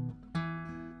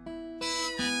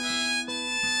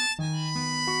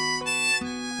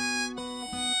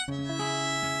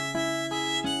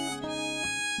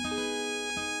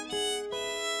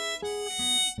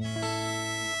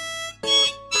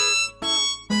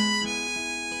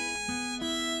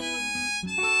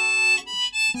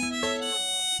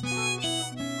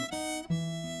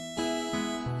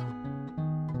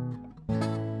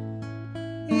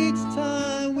 Each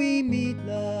time we meet,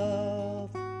 love,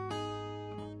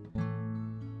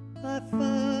 I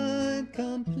find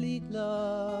complete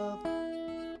love.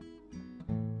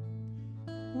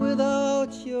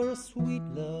 Without your sweet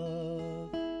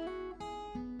love,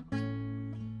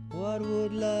 what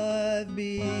would life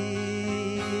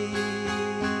be?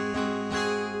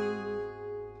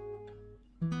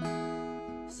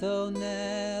 So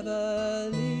never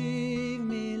leave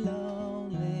me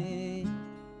lonely.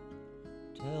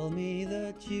 Tell me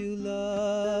that you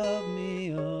love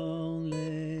me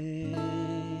only,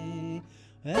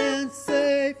 and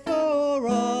say for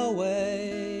always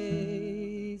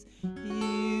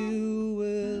you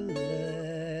will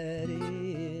let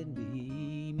it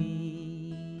be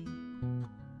me.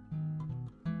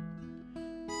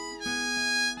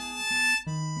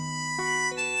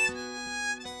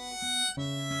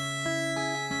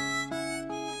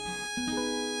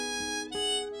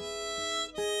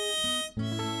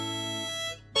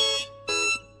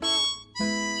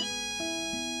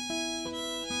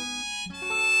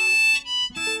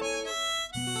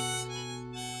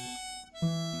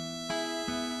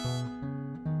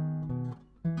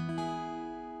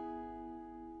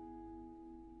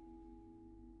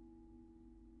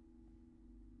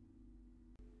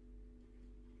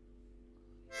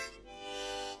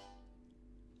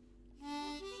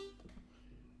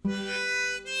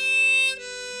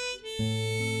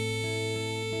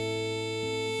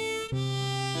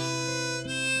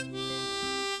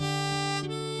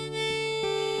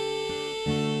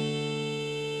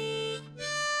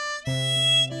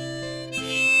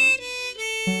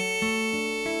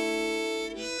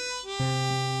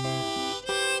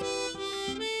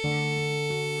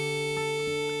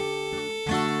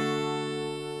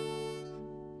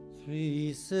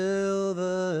 Three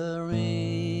silver ring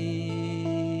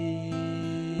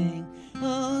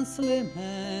on slim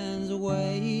hands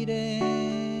waiting,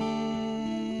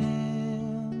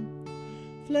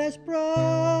 flesh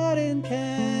brought in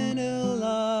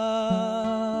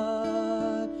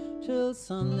candlelight till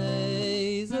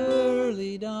Sunday's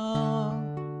early dawn.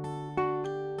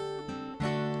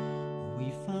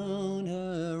 We found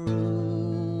her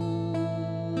room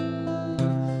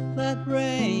that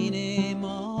rainy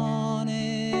morning.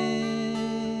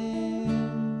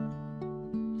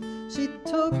 She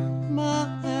took my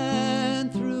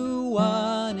hand through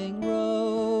winding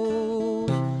road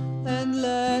and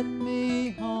led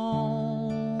me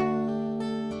home.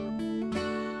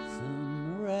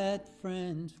 Some red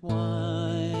French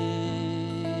wine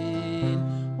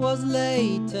was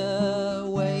later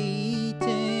waiting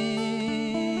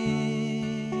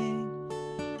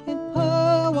in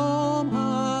her warm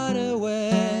hideaway.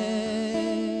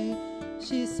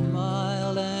 She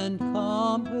smiled and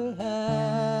combed her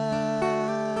hair.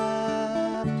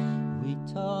 We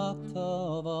talked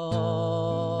of all,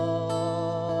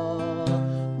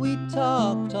 we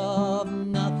talked of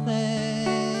nothing.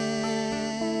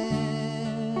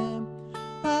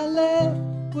 I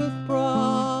left with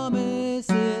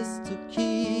promises to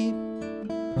keep.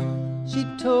 She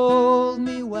told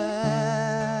me where.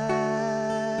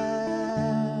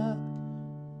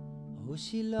 Oh,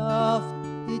 she laughed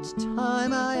each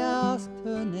time I asked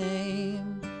her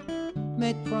name,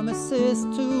 made promises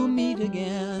to meet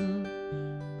again.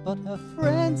 But her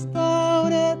friends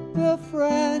down at the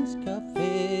French cafe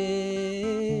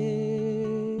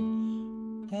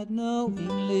had no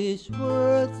English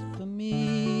words for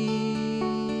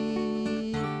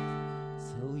me.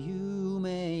 So you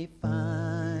may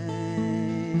find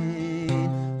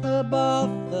above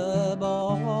the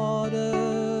border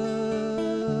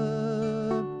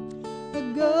a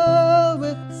girl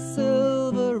with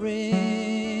silver rings.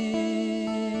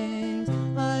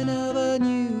 I never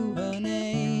knew her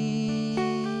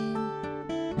name.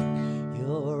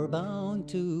 You're bound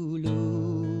to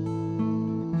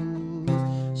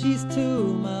she's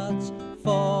too much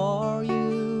for you.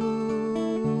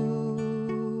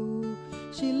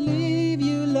 She'll leave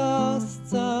you lost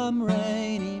some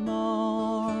rainy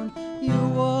morn. You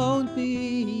won't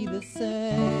be the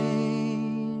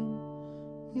same.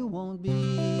 You won't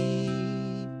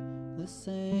be the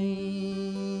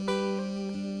same.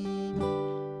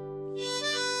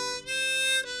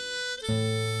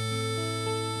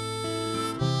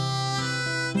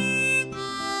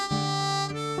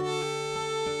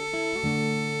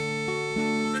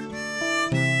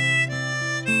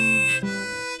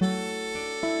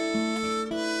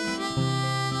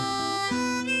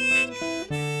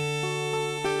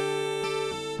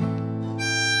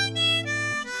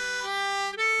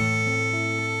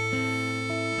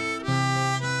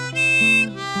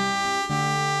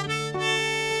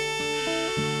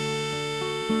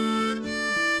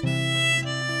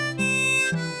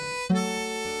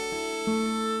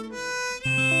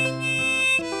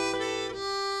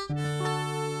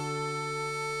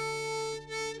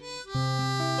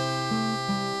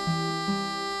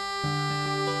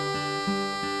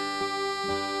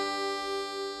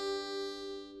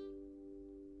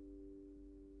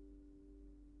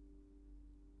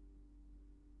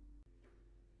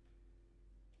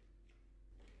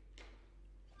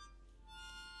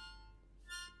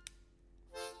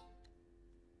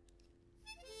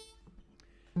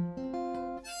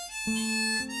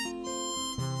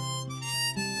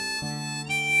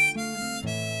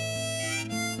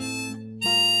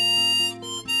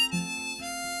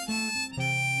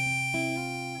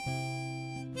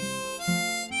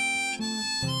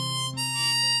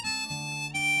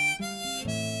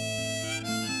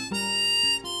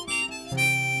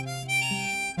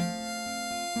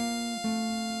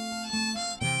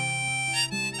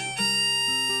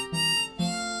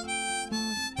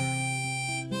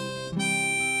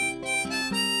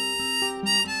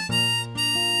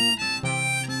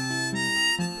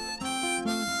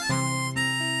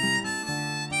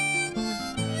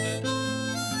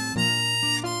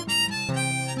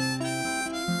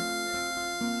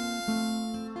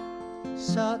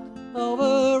 Shot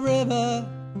over river,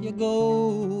 your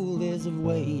gold is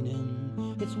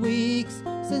waning. It's weeks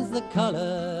since the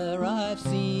color I've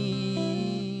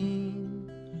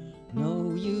seen.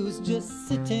 No use just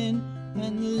sitting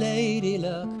and lady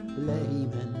luck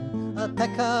blaming. I'll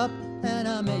pack up and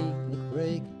I'll make the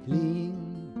break clean.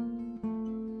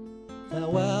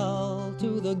 Farewell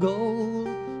to the gold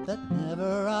that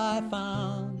never I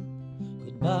found.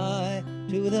 Goodbye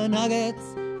to the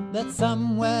nuggets that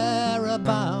somewhere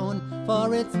abound.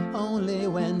 For it's only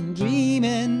when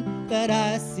dreaming that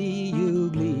I see you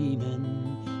gleaming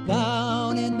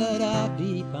down in the dark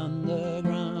deep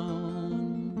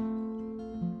underground.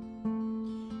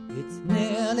 It's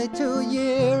nearly 2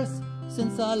 years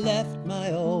since I left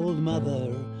my old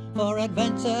mother for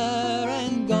adventure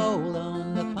and gold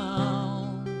on the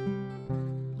pound.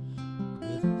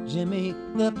 With Jimmy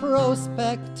the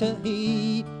prospector,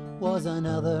 he was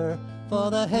another. For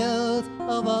the hills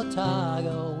of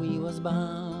Otago we was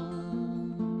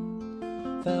bound.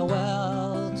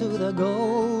 Farewell to the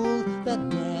gold that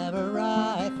never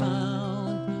I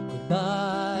found.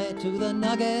 Goodbye to the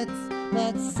nuggets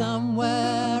that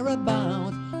somewhere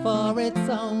abound. For it's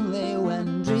only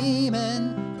when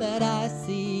dreaming that I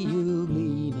see you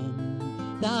gleaming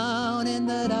down in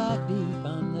the dark deep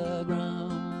underground.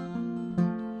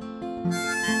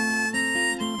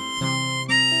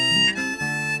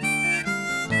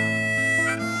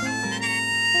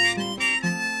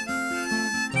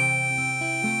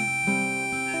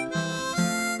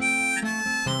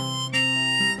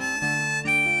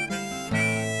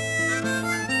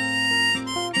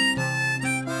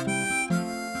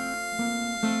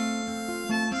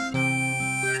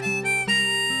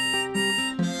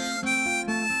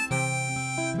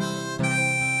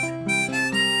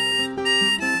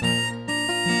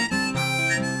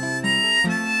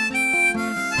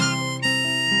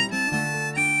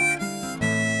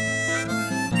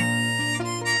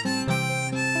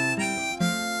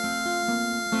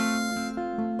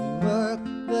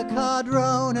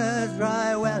 Cardronas,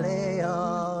 Dry Welly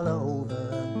all over.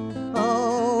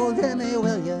 Oh, Jimmy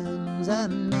Williams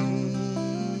and me.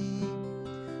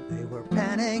 They were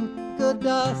panning good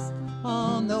dust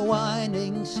on the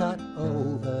winding shot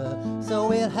over. So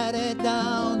we'll head it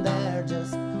down there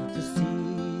just to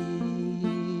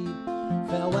see.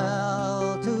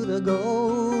 Farewell to the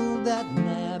gold that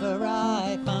never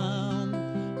I found.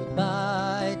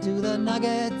 Goodbye to the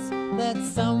nuggets that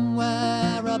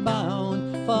somewhere abound.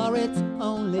 For it's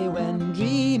only when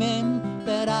dreaming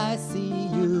that I see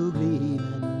you. you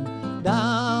gleaming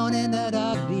down in the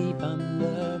dark deep underground. 'Cause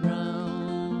I love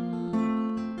you,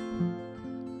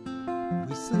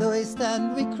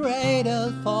 and we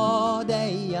cradled for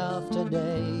day after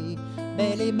day,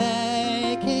 barely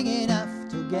making enough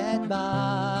to get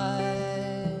by.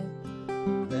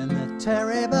 Then the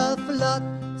terrible flood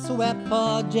swept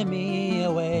poor Jimmy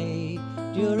away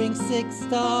during 6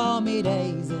 stormy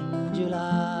days in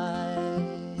July.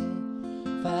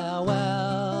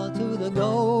 Farewell to the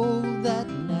gold that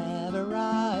never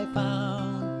I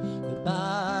found.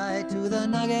 Goodbye to the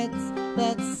nuggets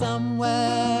that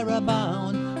somewhere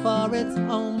abound. For it's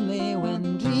only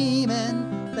when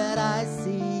dreaming that I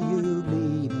see you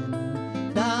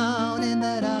bleeding down in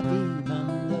the dark deep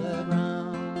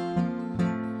underground.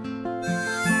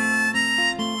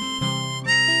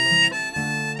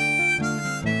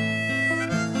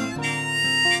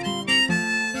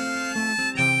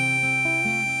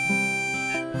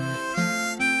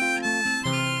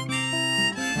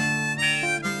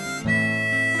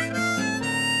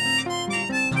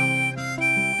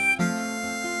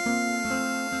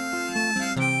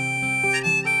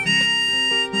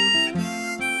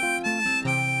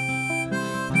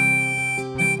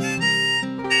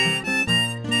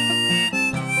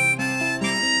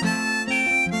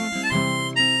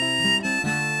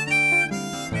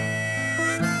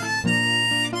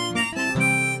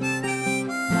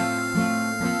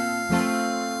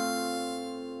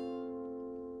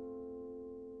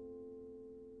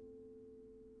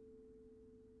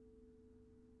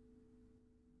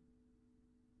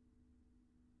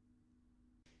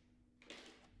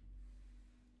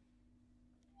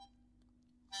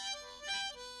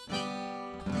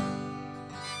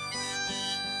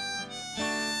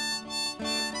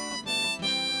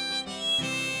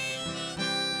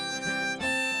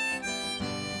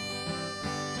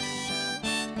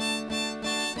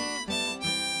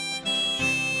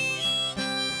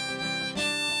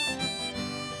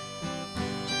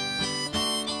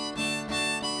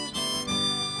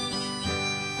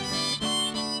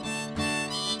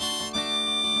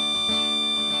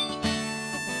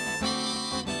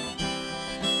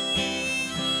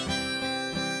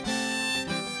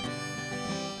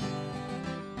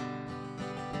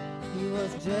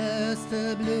 Just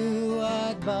a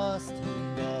blue-eyed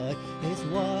Boston boy, his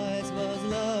voice was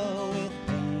low with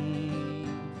pain.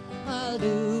 I'll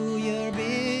do your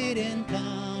bidding,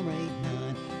 comrade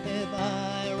mine, if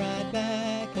I ride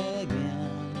back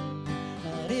again.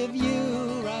 But if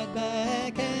you ride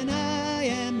back and I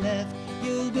am left,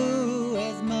 you'll do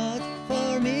as much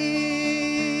for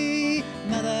me.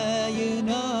 Mother, you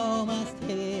know, must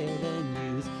hear the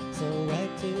news, so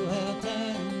write to her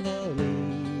tenderly.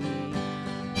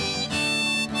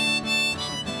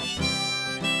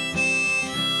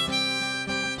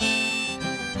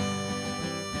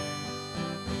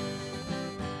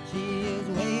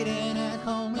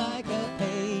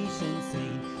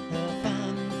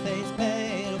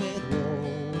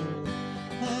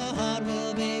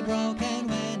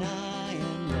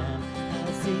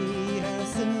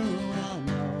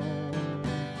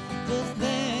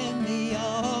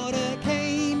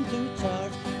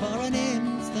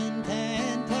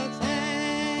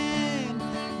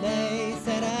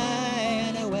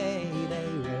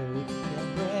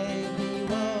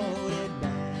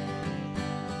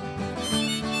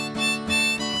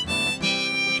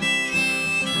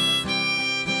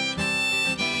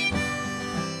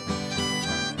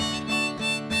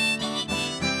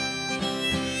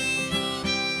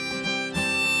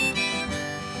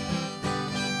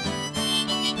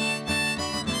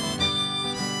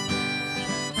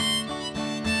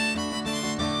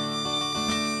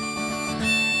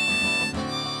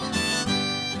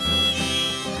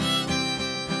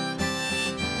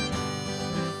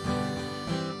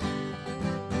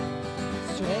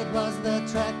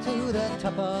 Track to the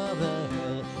top of the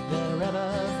hill, the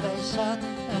rebels they shot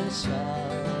and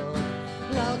shelled.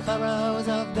 Loud furrows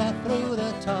of death through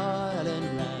the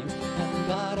toiling ranks, and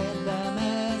guarded them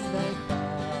as they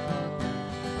fell.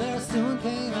 There soon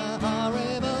came a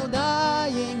horrible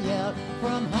dying yell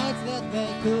from heights that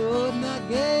they could not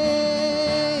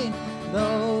gain.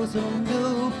 Those who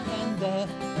knew and death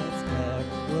had spared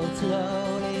rolled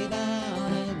slowly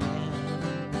down again.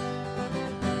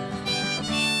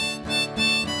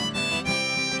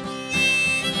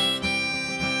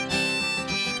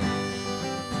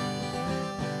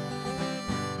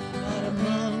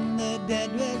 Among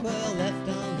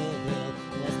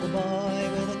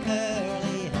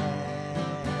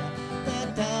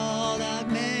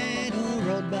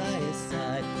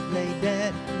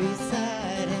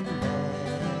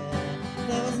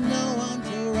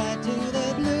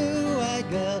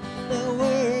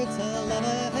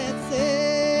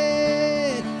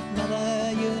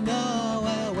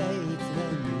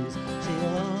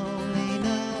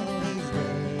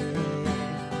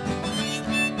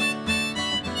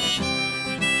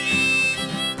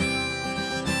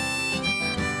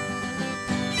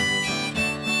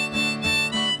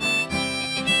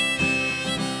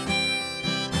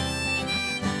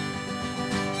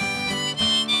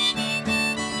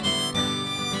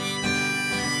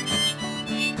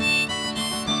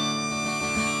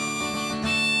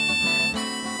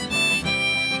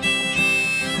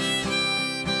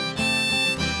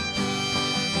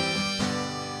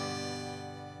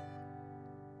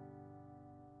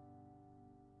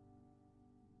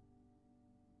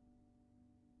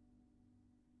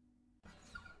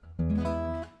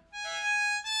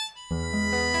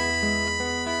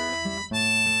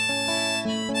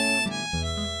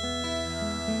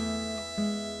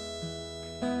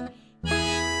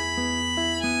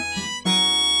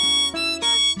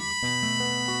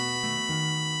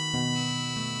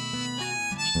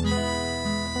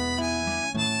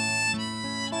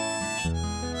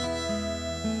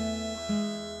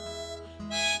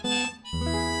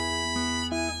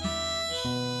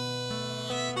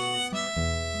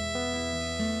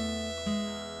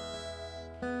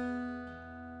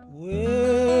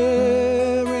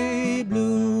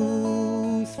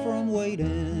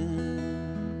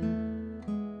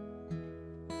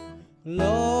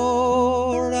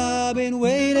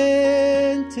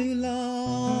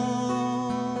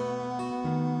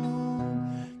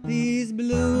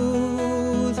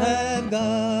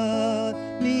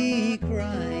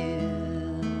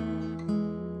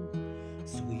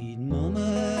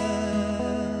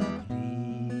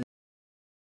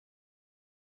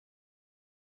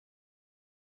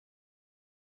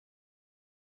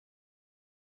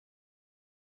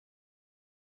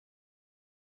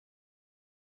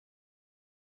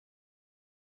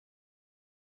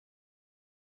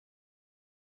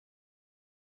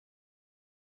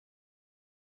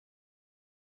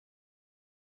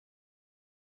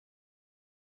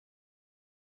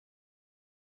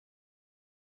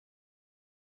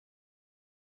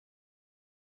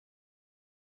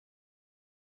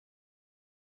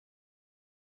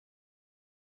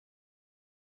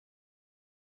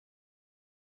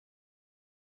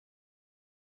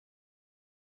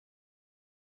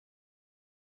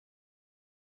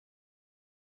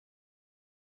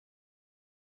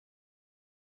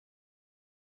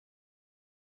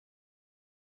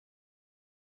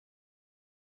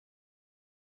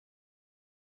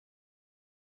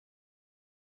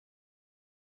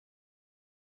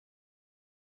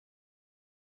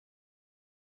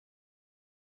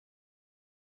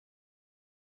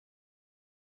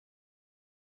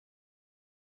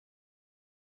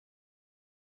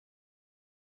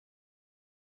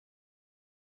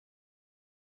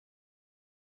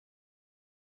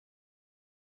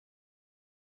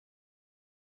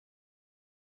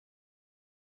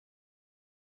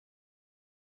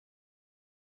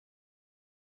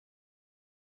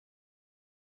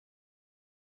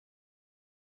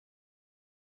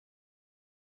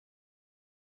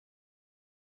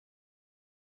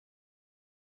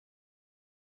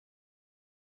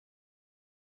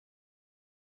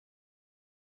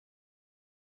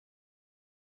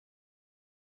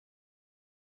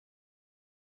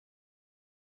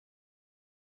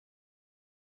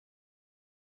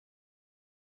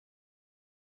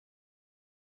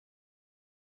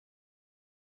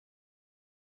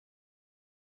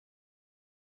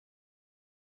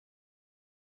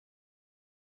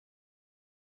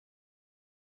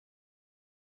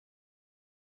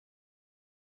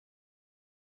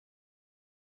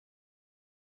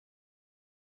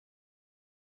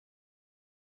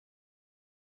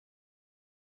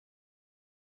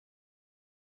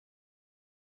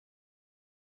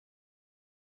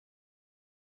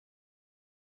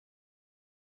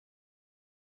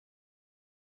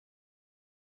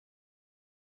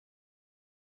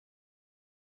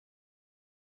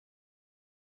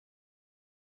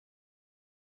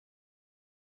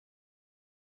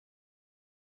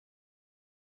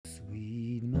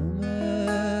Sweet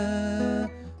mama,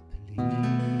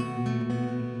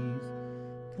 please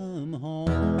come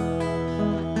home.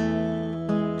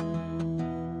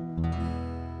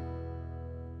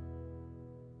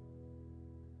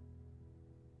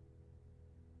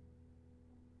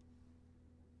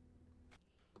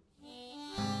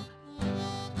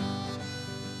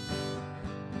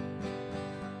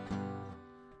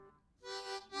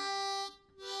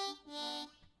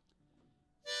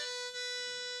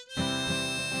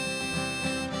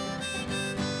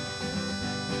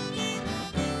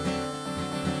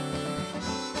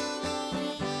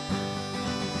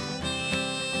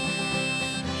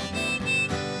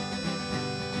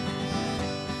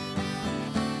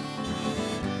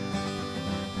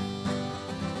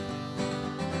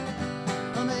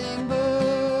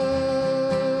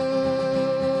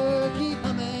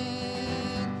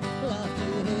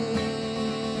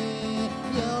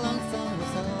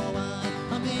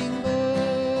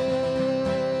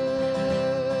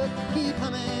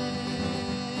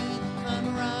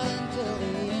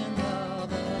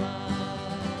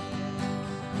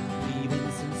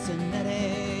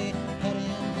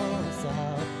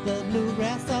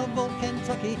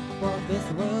 Brought this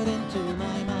word into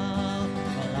my mouth.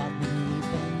 Well, I've been east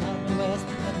and out and west,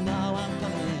 but now I'm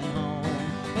coming home.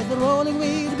 As the rolling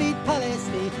waves beat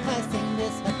palace-ly, I sing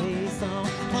this happy song.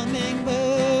 Hummingbird,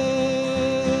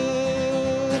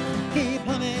 keep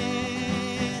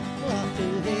humming, love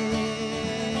to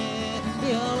hear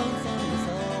your lonesome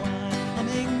so wide.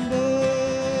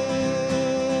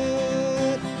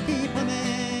 Hummingbird, keep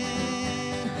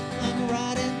humming, I'm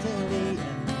riding till the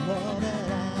end of the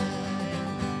line.